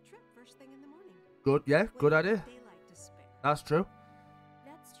and make the trip first thing in the morning. Good, yeah, When good you have idea. daylight to spare. That's true.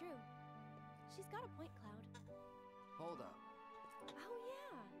 That's true. She's got a point, Cloud. Hold up. Oh,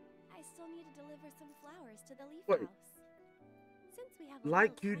 yeah. I still need to deliver some flowers to the Leaf Wait. House. Since we have a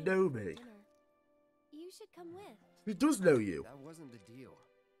Like little you time know before me. dinner, you should come with. He does know you. That wasn't the deal.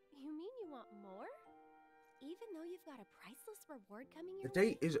 You mean you want more? Even though you've got a priceless reward coming The your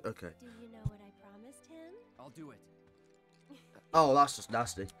date way? is... Okay. Do you know what I promised him? I'll do it. Oh, that's just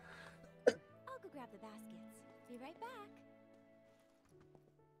nasty. I'll go grab the baskets. Be right back.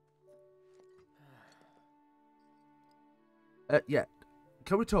 Yeah.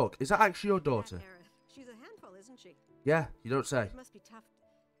 Can we talk? Is that actually your daughter? Aerith. She's a handful, isn't she? Yeah, you don't say. It must be tough.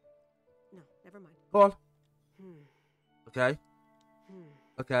 No, never mind. Go on. Hmm. Okay. Hmm.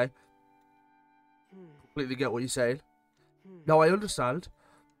 Okay. Hmm. Completely get what you're saying. Hmm. No, I understand.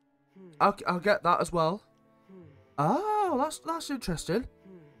 Hmm. I'll get that as well. Hmm. Oh, that's interesting.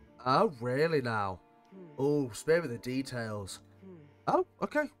 Hmm. Oh, really now? Hmm. Oh, spare me the details. Hmm. Oh,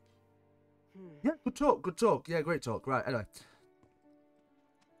 okay. Hmm. Yeah, good talk, good talk. Yeah, great talk. Right, anyway.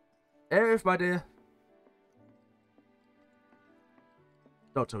 Aerith, my dear.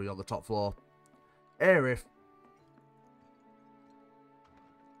 Don't tell me you're on the top floor. Aerith.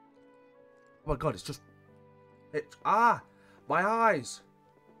 Oh my god, it's just... my eyes.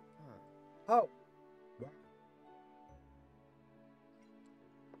 Oh.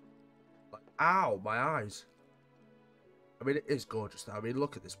 Like, ow, my eyes. I mean, it is gorgeous though. I mean,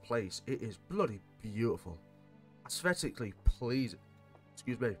 look at this place. It is bloody beautiful. Aesthetically pleasing.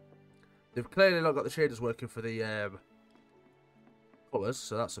 Excuse me. They've clearly not got the shaders working for the colours,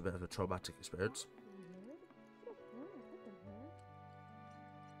 so that's a bit of a traumatic experience.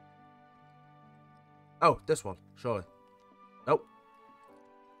 Oh, this one, surely. Nope.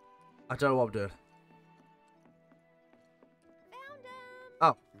 I don't know what I'm doing. Found him!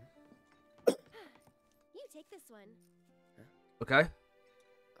 Oh. You take this one. Okay.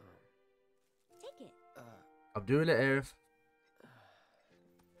 Take it. I'm doing it, Aerith.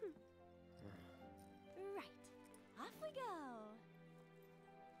 Right. Off we go.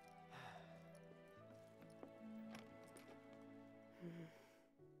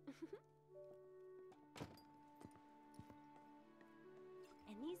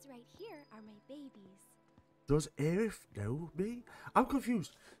 And these right here are my babies. Does Aerith know me? I'm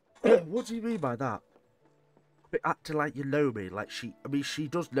confused. What do you mean by that? Acting like you know me, like she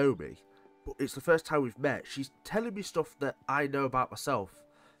does know me, but it's the first time we've met. She's telling me stuff that I know about myself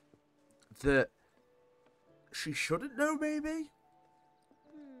that she shouldn't know, maybe?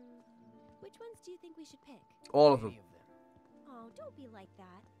 Which ones do you think we should pick? All of them. Oh, don't be like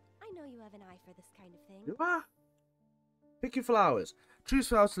that. I know you have an eye for this kind of thing. You are? Picking flowers. Choose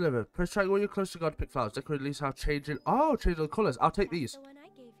flowers to deliver. Press triangle when you're close to God to pick flowers. Decorate at least how changing. Oh, change the colours. I'll take these. The one I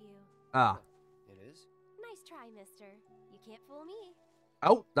gave you. Ah. It is? Nice try, mister. You can't fool me.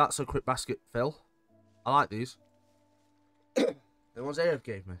 Oh, that's a quick basket fill. I like these. The ones Aerith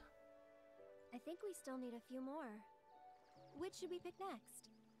gave me. I think we still need a few more. Which should we pick next?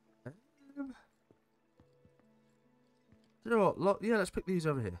 You know what? Look, yeah, let's pick these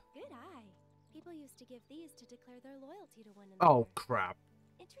over here. Good eye. People used to give these to declare their loyalty to one another. Oh, crap.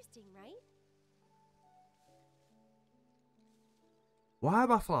 Interesting, right? Why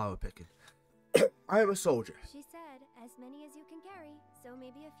am I flower picking? I am a soldier. She said, as many as you can carry, so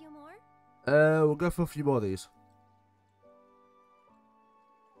maybe a few more? We'll go for a few more of these.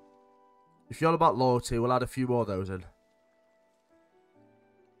 If you're all about loyalty, we'll add a few more of those in.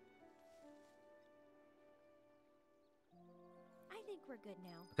 I think we're good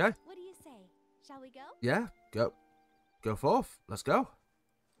now. Okay. What do you say? Shall we go? Yeah, go. Go forth. Let's go.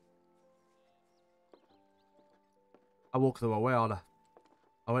 I'm walking the wrong way, aren't I?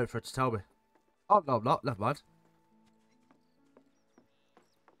 I'm waiting for her to tell me. Oh, no, I'm not. Never mind.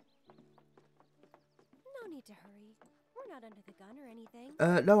 No need to hurry. We're not under the gun or anything.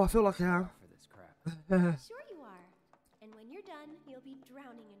 No, I feel like I am. For this crap. Sure you are. And when you're done, you'll be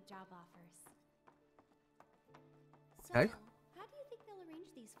drowning in job offers. So, Okay. how do you think they'll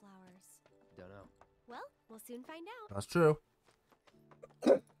arrange these flowers? Don't know. Well, we'll soon find out. That's true.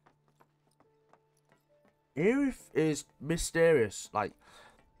 Aerith is mysterious. Like,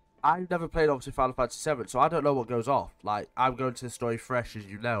 I've never played, obviously, Final Fantasy VII, so I don't know what goes off. Like, I'm going to the story fresh, as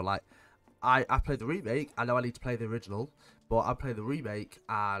you know. Like, I played the remake. I know I need to play the original, but I play the remake,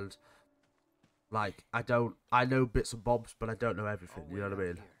 and, like, I know bits and bobs, but I don't know everything. You know what I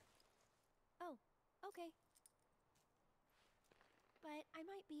mean? Oh, okay. But I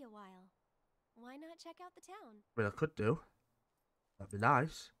might be a while. Why not check out the town? I mean, I could do. That'd be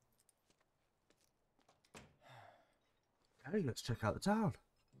nice. Okay, let's check out the town.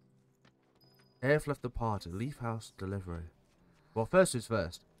 Aerith left the party. Leaf house delivery. Well, first is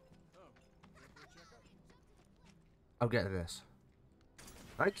first. I'm getting this.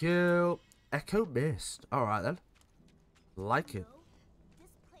 Thank you. Echo Mist. Alright then. Like it.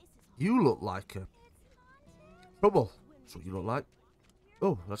 You look like a trouble. That's what you look like.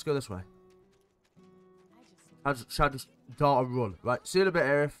 Oh, let's go this way. Shall I just dart and run? Right, see you in a bit,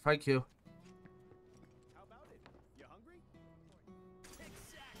 Aerith. Thank you. How about it? You hungry?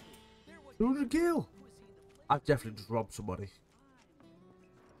 Exactly. There was 200 gil. I've definitely just robbed somebody.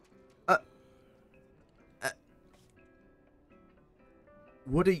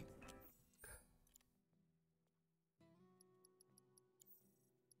 Woody.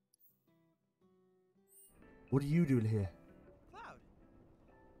 What are you doing here? Cloud,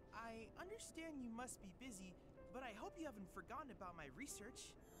 I understand you must be busy, but I hope you haven't forgotten about my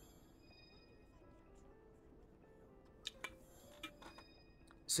research.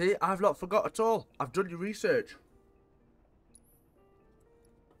 See, I've not forgot at all. I've done your research.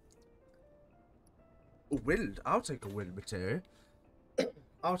 A wind? I'll take a wind materia.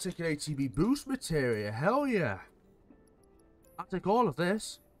 I'll take an ATB boost materia. Hell yeah. I'll take all of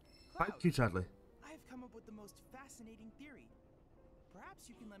this. Cloud, Thank you, Chadley. I have come up with the most fascinating theory. Perhaps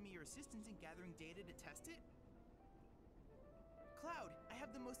you can lend me your assistance in gathering data to test it? Cloud, I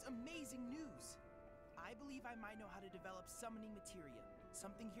have the most amazing news. I believe I might know how to develop summoning materia.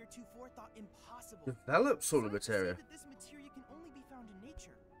 Something heretofore thought impossible. Develop summoning materia? That this materia can only be found in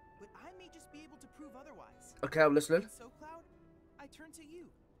nature, but I may just be able to prove otherwise. Okay, I'm listening. And so, Cloud, I turn to you.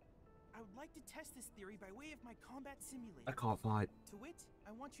 I would like to test this theory by way of my combat simulator. I can't fight. To wit,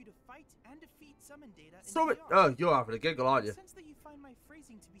 I want you to fight and defeat summon data in Summon? VR. Oh, you're having a giggle, aren't you? Sense that you find my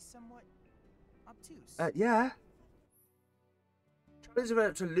phrasing to be somewhat obtuse. Yeah. Challenge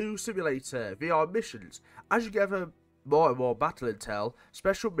event to Lou Simulator VR missions. As you gather more and more battle intel,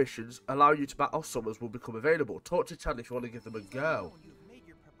 special missions allowing you to battle summons will become available. Talk to Chadley if you want to give them a go. You've made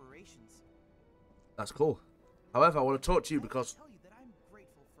your preparations. That's cool. However, I want to talk to you because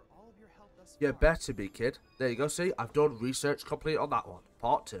you better be, kid. There you go. See, I've done research complete on that one.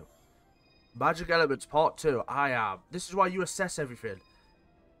 Part 2. Magic Elements Part 2. I am. This is why you assess everything.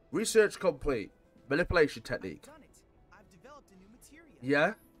 Research complete. Manipulation technique. I've developed a new materia.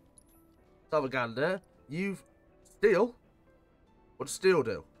 Yeah. Salvagander. You've... Steal? What does steal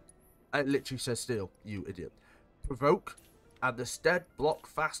do? It literally says steal, you idiot. Provoke. And the stead block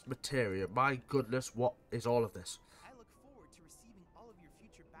fast materia. My goodness, what is all of this? I look forward to receiving all of your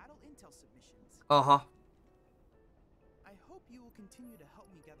future battle intel submissions. Uh-huh. I hope you will continue to help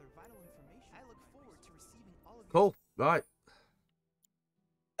me gather vital information. I look forward to receiving all of Cool. Right.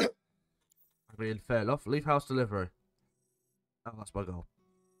 I mean, fair enough. Leave house delivery. Oh, that's my goal.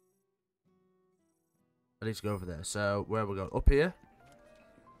 I need to go over there. So, where are we going? Up here?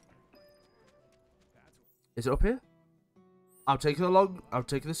 Is it up here? I'm taking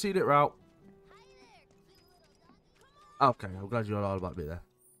the scenic route. Okay, I'm glad you're all about me there.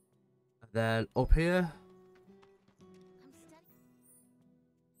 And then up here.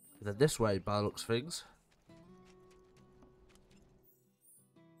 And then this way, by the looks of things.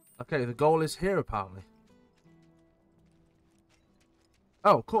 Okay, the goal is here, apparently.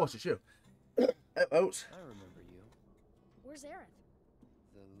 Oh, of course, it's you. Oats. I remember you. Where's Aerith?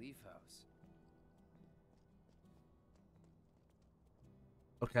 The Leaf House.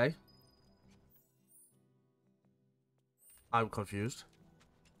 Okay. I'm confused.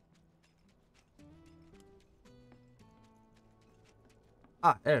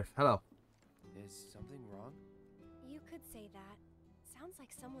 Ah, Aerith, hello. Is something wrong? You could say that. Sounds like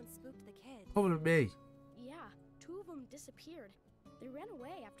someone spooked the kids. Probably me. Yeah, 2 of them disappeared. They ran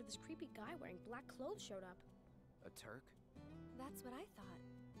away after this creepy guy wearing black clothes showed up. A Turk? That's what I thought,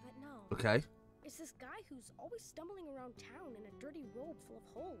 but no. Okay. It's this guy who's always stumbling around town in a dirty robe full of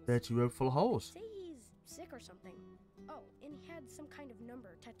holes. Dirty robe full of holes. Say he's sick or something. Oh, and he had some kind of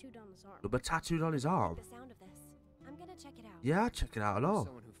number tattooed on his arm. Number tattooed on his arm. The sound of this. I'm gonna check it out. Yeah, check it out at all.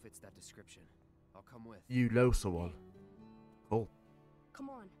 Someone who fits that description. I'll come with. You know someone. Cool.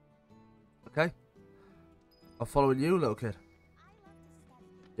 Come on. Okay. I'm following you, little kid.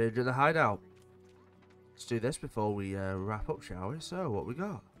 Danger in the hideout. Let's do this before we wrap up, shall we? So, what we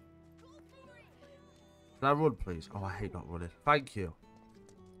got? Can I run, please? Oh, I hate not running. Thank you.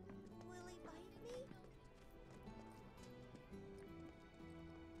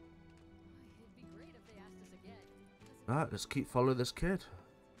 Right, let's keep following this kid.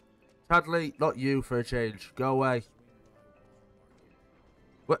 Chadley, not you for a change. Go away.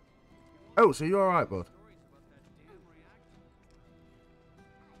 What? Oh, so you're alright, bud?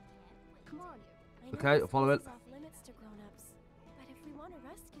 Come on. Okay, I'll follow it. Off limits to grown-ups, but if we want to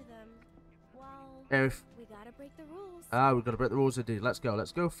rescue them, well, If we gotta break the rules. we've got to break the rules indeed. Let's go.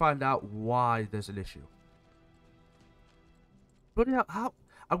 Let's go find out why there's an issue. But yeah, how?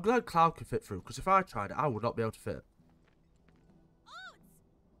 I'm glad Cloud can fit through, because if I tried it, I would not be able to fit.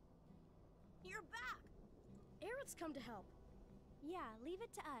 You're back! Aerith's come to help. Yeah, leave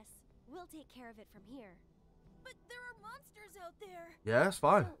it to us. We'll take care of it from here. But there are monsters out there! Yeah, that's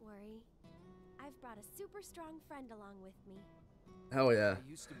fine. Don't worry. I've brought a super strong friend along with me. Hell yeah. I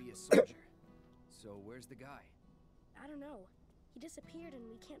used to be a soldier, So where's the guy? I don't know. He disappeared and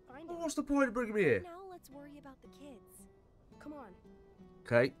we can't find him. What's the point of bringing me here? Now let's worry about the kids. Come on.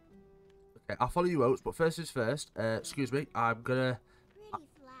 Okay. Okay, I'll follow you, Oats, but first things first. Excuse me, I'm gonna... Pretty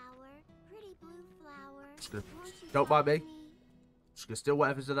flower, pretty blue flower. Just gonna... Don't mind me. Just gonna steal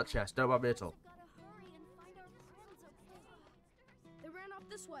whatever's in that chest. Don't mind me at all. They ran off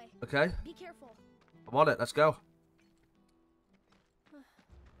this way. Okay. Be careful. I'm on it. Let's go.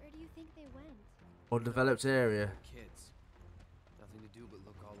 Where do you think they went? Undeveloped area. Kids. Nothing to do but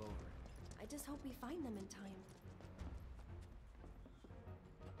look all over. I just hope we find them in time.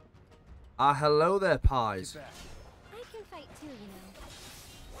 Ah, hello there, pies. I can fight too, you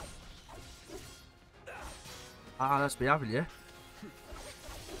know. Ah, that's me having you.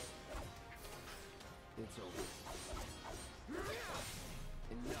 It's over.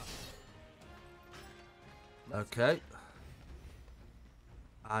 Enough. Okay.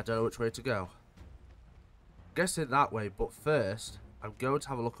 I don't know which way to go. Guessing that way, but first, I'm going to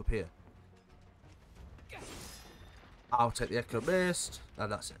have a look up here. I'll take the Echo Mist,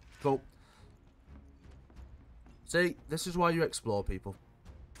 and that's it. Cool. See, this is why you explore, people.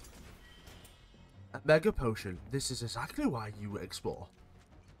 A Mega Potion. This is exactly why you explore.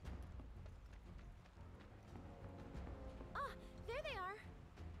 Ah, there they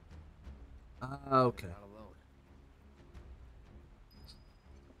are. Okay.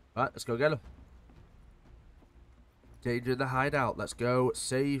 Right, let's go get them. Danger in the hideout. Let's go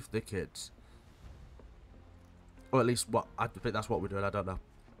save the kids. Or at least, what I think that's what we're doing. I don't know.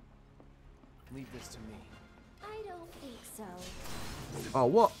 Leave this to me. I don't think so. Oh,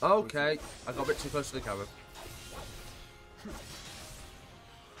 what? Okay. I got a bit too close to the camera.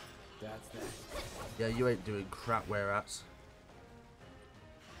 That's that. Yeah, you ain't doing crap where at.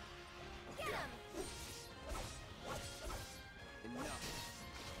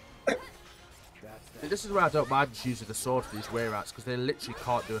 This is where I don't mind just using the sword for these weirats, because they literally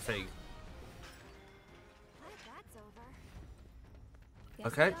can't do a thing.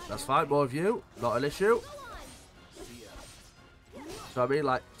 Okay, that's fine. More of you. Not an issue. So I mean,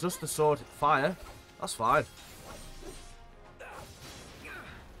 like, just the sword fire. That's fine.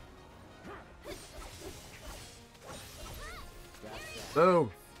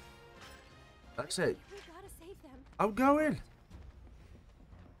 Boom. That's it. I'm going.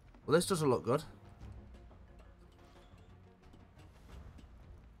 Well, this doesn't look good.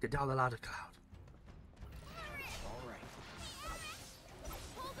 Get down the ladder, Cloud.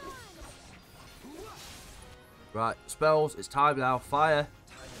 Right, spells, it's time now. Fire.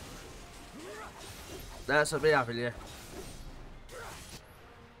 There's me having you.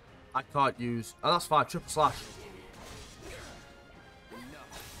 I can't use... Oh, that's fine. Triple slash.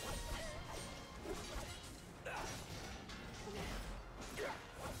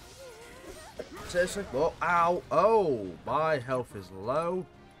 Seriously? Oh, ow. Oh, my health is low.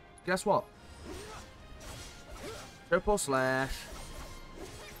 Guess what? Triple slash.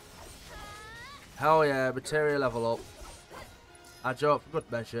 Hell yeah, materia level up. I jump for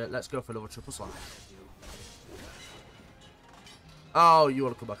good measure. Let's go for another triple slash. Oh, you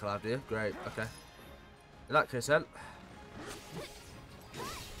want to come back alive, do you? Great, okay. In that case then.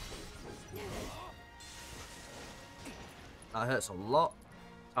 That hurts a lot.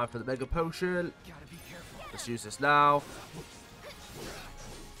 Time for the Mega Potion. Let's use this now.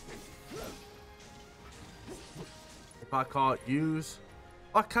 If I can't use...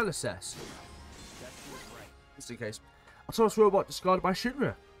 I can assess. Just in case. I saw this robot discarded by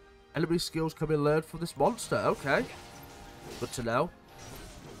Shinra. Enemy skills can be learned from this monster. Okay. Good to know.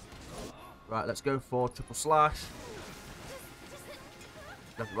 Right, let's go for triple slash.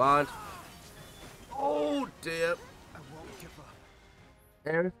 Never mind. Oh dear.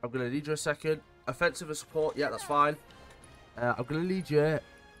 Aerith, I'm going to need you a second. Offensive and support, yeah, that's fine. I'm going to need you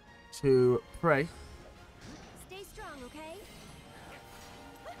to pray. Stay strong, okay?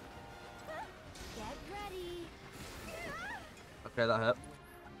 Get ready. Okay, that hurt.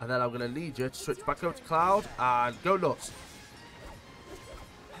 And then I'm going to need you to switch back over to Cloud and go nuts.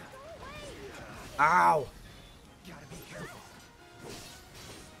 Ow!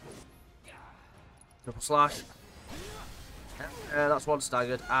 Triple slash. Yeah, that's one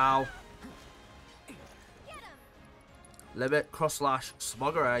staggered. Ow. Limit, cross slash,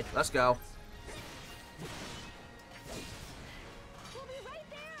 smoggeray. Let's go.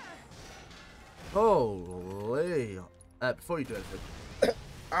 Holy. Before you do anything.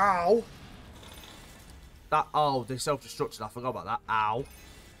 Ow. That, oh, they self-destructed. I forgot about that. Ow.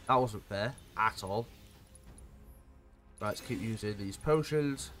 That wasn't fair at all. Right, let's keep using these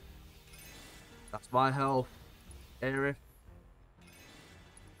potions. That's my health. AERITH.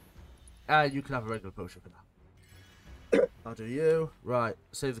 You can have a regular potion for now. I'll do you. Right,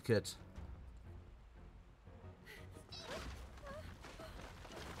 save the kids.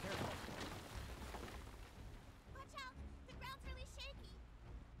 Watch out! The ground's really shaky.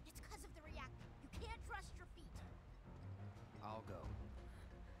 It's because of the reactor. You can't trust your feet. I'll go.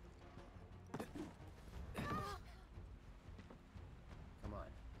 Come on.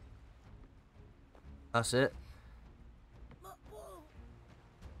 That's it.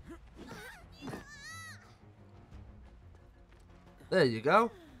 There you go.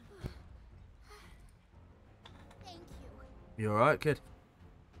 Thank you. You alright, kid?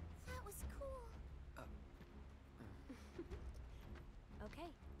 That was cool. Okay,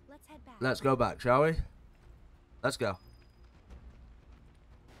 let's head back. Let's go back, shall we? Let's go.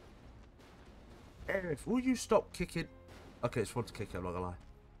 Aerith, will you stop kicking? Okay, it's fun to kick you, I'm not gonna lie.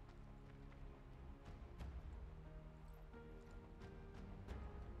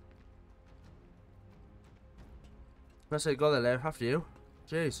 Let's say go there, after you.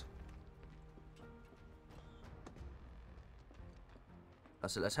 Jeez.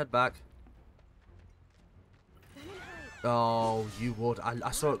 That's it, let's head back. Oh, you would.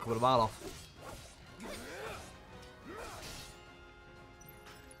 I saw it coming a mile off.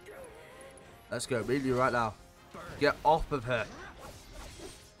 Let's go, me and you right now. Get off of her.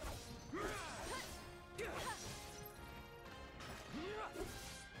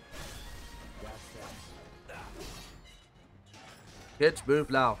 Kids, move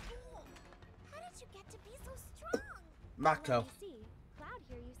now. How did you get to be so strong? Mako. You see, Cloud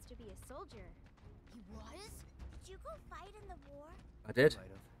here used to be a soldier. He was? Did you go fight in the war? I did. Might have.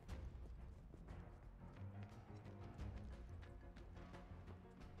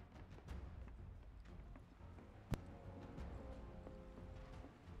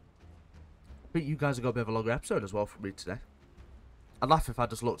 I think you guys are going to be a longer episode as well from me today. I'd laugh if I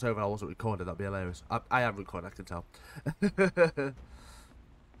just looked over and I wasn't recording. That'd be hilarious. I am recording, I can tell.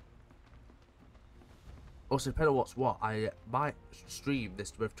 Also, depending on what's what, I might stream this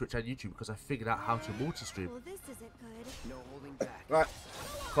to both Twitch and YouTube because I figured out how to multi-stream. Well, this isn't good. No holding back. Right.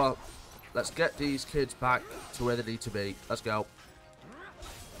 Well, let's get these kids back to where they need to be. Let's go.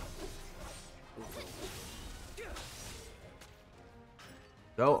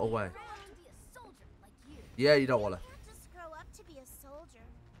 Go away. Yeah, you don't want to. You can't just grow up to be a soldier.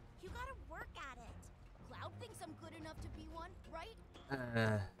 You gotta work at it. Cloud thinks I'm good enough to be one, right?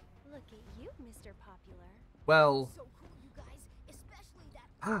 Look at you, Mr. Popular. Well. So cool, you guys. Especially that.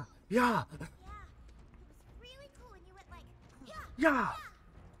 Yeah. Yeah. It was really cool when you went like, Yeah.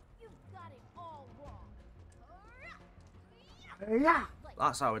 You got it all wrong. Yeah.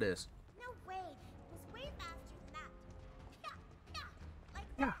 That's how it is. no way. It was way faster than that. Yeah. Like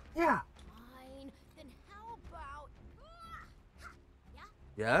Yeah. Fine. Then how about?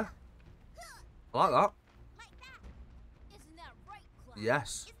 Yeah. I like that. Like that. Isn't that right, Cloud?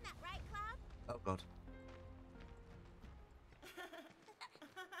 Yes. Isn't that right, Cloud? Oh God.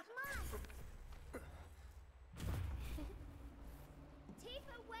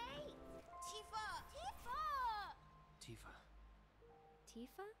 Tifa, wait! Tifa! Tifa!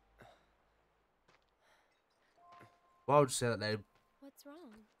 Tifa? Why would you say that name? What's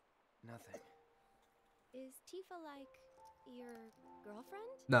wrong? Nothing. Is Tifa like your girlfriend?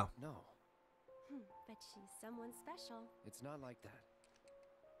 No. No, But she's someone special. it's not like that.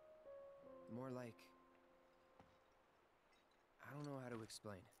 More like... I don't know how to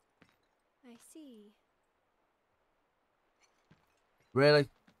explain. I see. Really?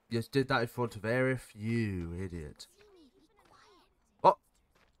 You just did that in front of AERITH? You idiot. Oh!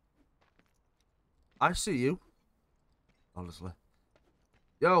 I see you. Honestly.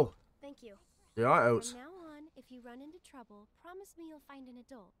 Yo! Thank you. You alright, Oats? From now on, if you run into trouble, promise me you'll find an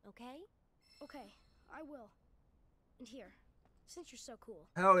adult, okay? Okay, I will. And here, since you're so cool.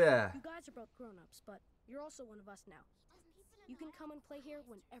 Hell yeah. You guys are both grown-ups, but you're also one of us now. You can come and play here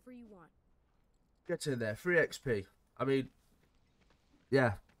whenever you want. Get in there. Free XP. I mean...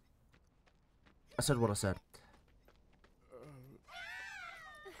 Yeah. I said what I said.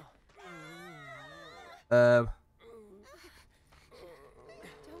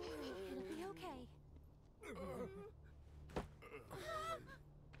 Don't worry, it'll be okay.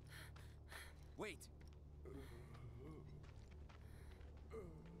 Wait!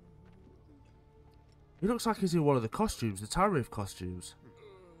 He looks like he's in one of the costumes, the Time costumes.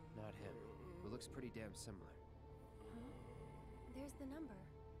 Not him. It looks pretty damn similar. There's the number,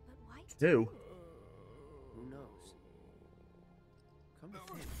 but why? Who? Who knows? Come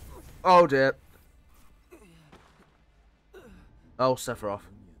with me. Oh dear. Oh, Sephiroth.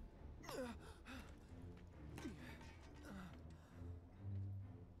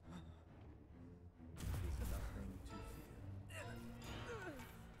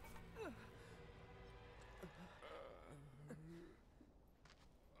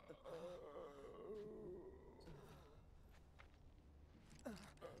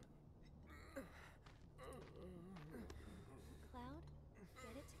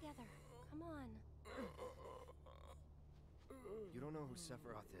 don't know who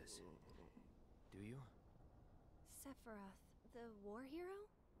Sephiroth is. Do you? Sephiroth, the war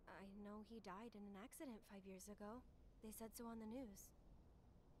hero? I know he died in an accident 5 years ago. They said so on the news.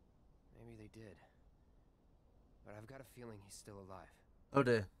 Maybe they did. But I've got a feeling he's still alive. Oh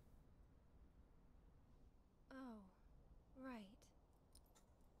dear. Oh, right.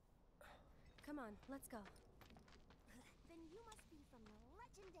 Come on, let's go. Then you must be from the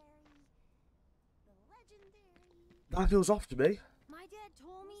legendary... That feels off to me. My dad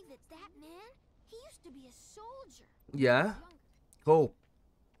told me that man, he used to be a soldier. Yeah. Cool.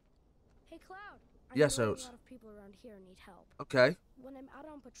 Hey, Cloud. Yes, I know Oats. a lot of people around here need help. Okay. When I'm out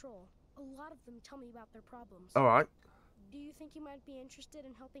on patrol, a lot of them tell me about their problems. All right. Do you think you might be interested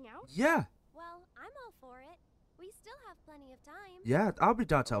in helping out? Yeah. Well, I'm all for it. We still have plenty of time. Yeah, I'll be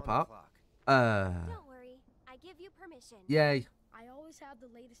down to help out. Don't worry. I give you permission. Yay. I always have the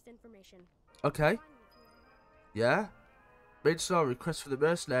latest information. Okay. Yeah. Main story, request for the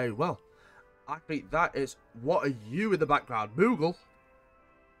mercenary. Well, I think that is... What are you in the background? Moogle?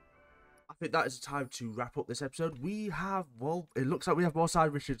 I think that is the time to wrap up this episode. We have... Well, it looks like we have more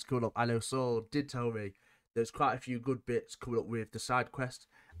side missions coming up. I know Saul did tell me there's quite a few good bits coming up with the side quest.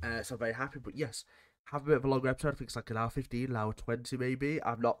 So I'm very happy. But yes, have a bit of a longer episode. I think it's like an hour 15, an hour 20 maybe.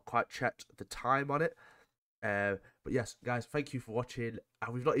 I've not quite checked the time on it. But yes, guys, thank you for watching.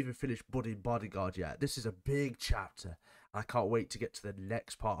 And we've not even finished Budding Bodyguard yet. This is a big chapter. I can't wait to get to the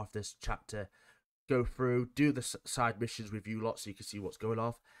next part of this chapter. Go through, do the side missions with you lot so you can see what's going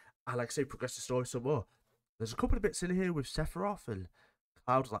on. And like I say, progress the story some more. There's a couple of bits in here with Sephiroth and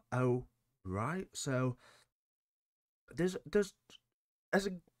Cloud's like, oh, right. So, there's as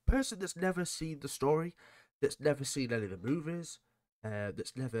a person that's never seen the story, that's never seen any of the movies,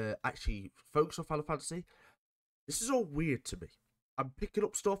 that's never actually focused on Final Fantasy, this is all weird to me. I'm picking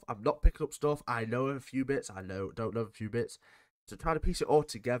up stuff, I'm not picking up stuff, I know a few bits, don't know a few bits. So trying to piece it all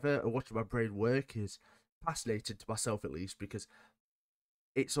together and watching my brain work is fascinating to myself at least, because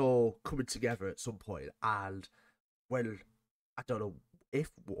it's all coming together at some point, and when, I don't know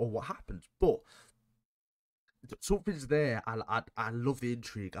if or what happens, but something's there, and I love the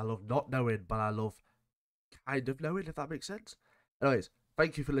intrigue. I love not knowing, but I love kind of knowing, if that makes sense. Anyways,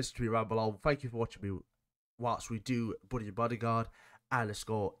 thank you for listening to me ramble on. Thank you for watching me whilst we do Budding Bodyguard and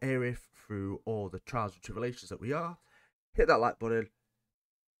escort AERITH through all the trials and tribulations that we are. Hit that like button.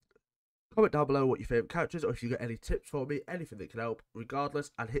 Comment down below what your favourite characters, or if you got any tips for me, anything that can help,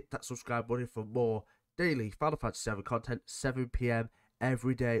 regardless, and hit that subscribe button for more daily Final Fantasy VII content, 7 PM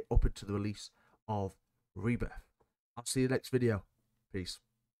every day up until the release of Rebirth. I'll see you next video. Peace.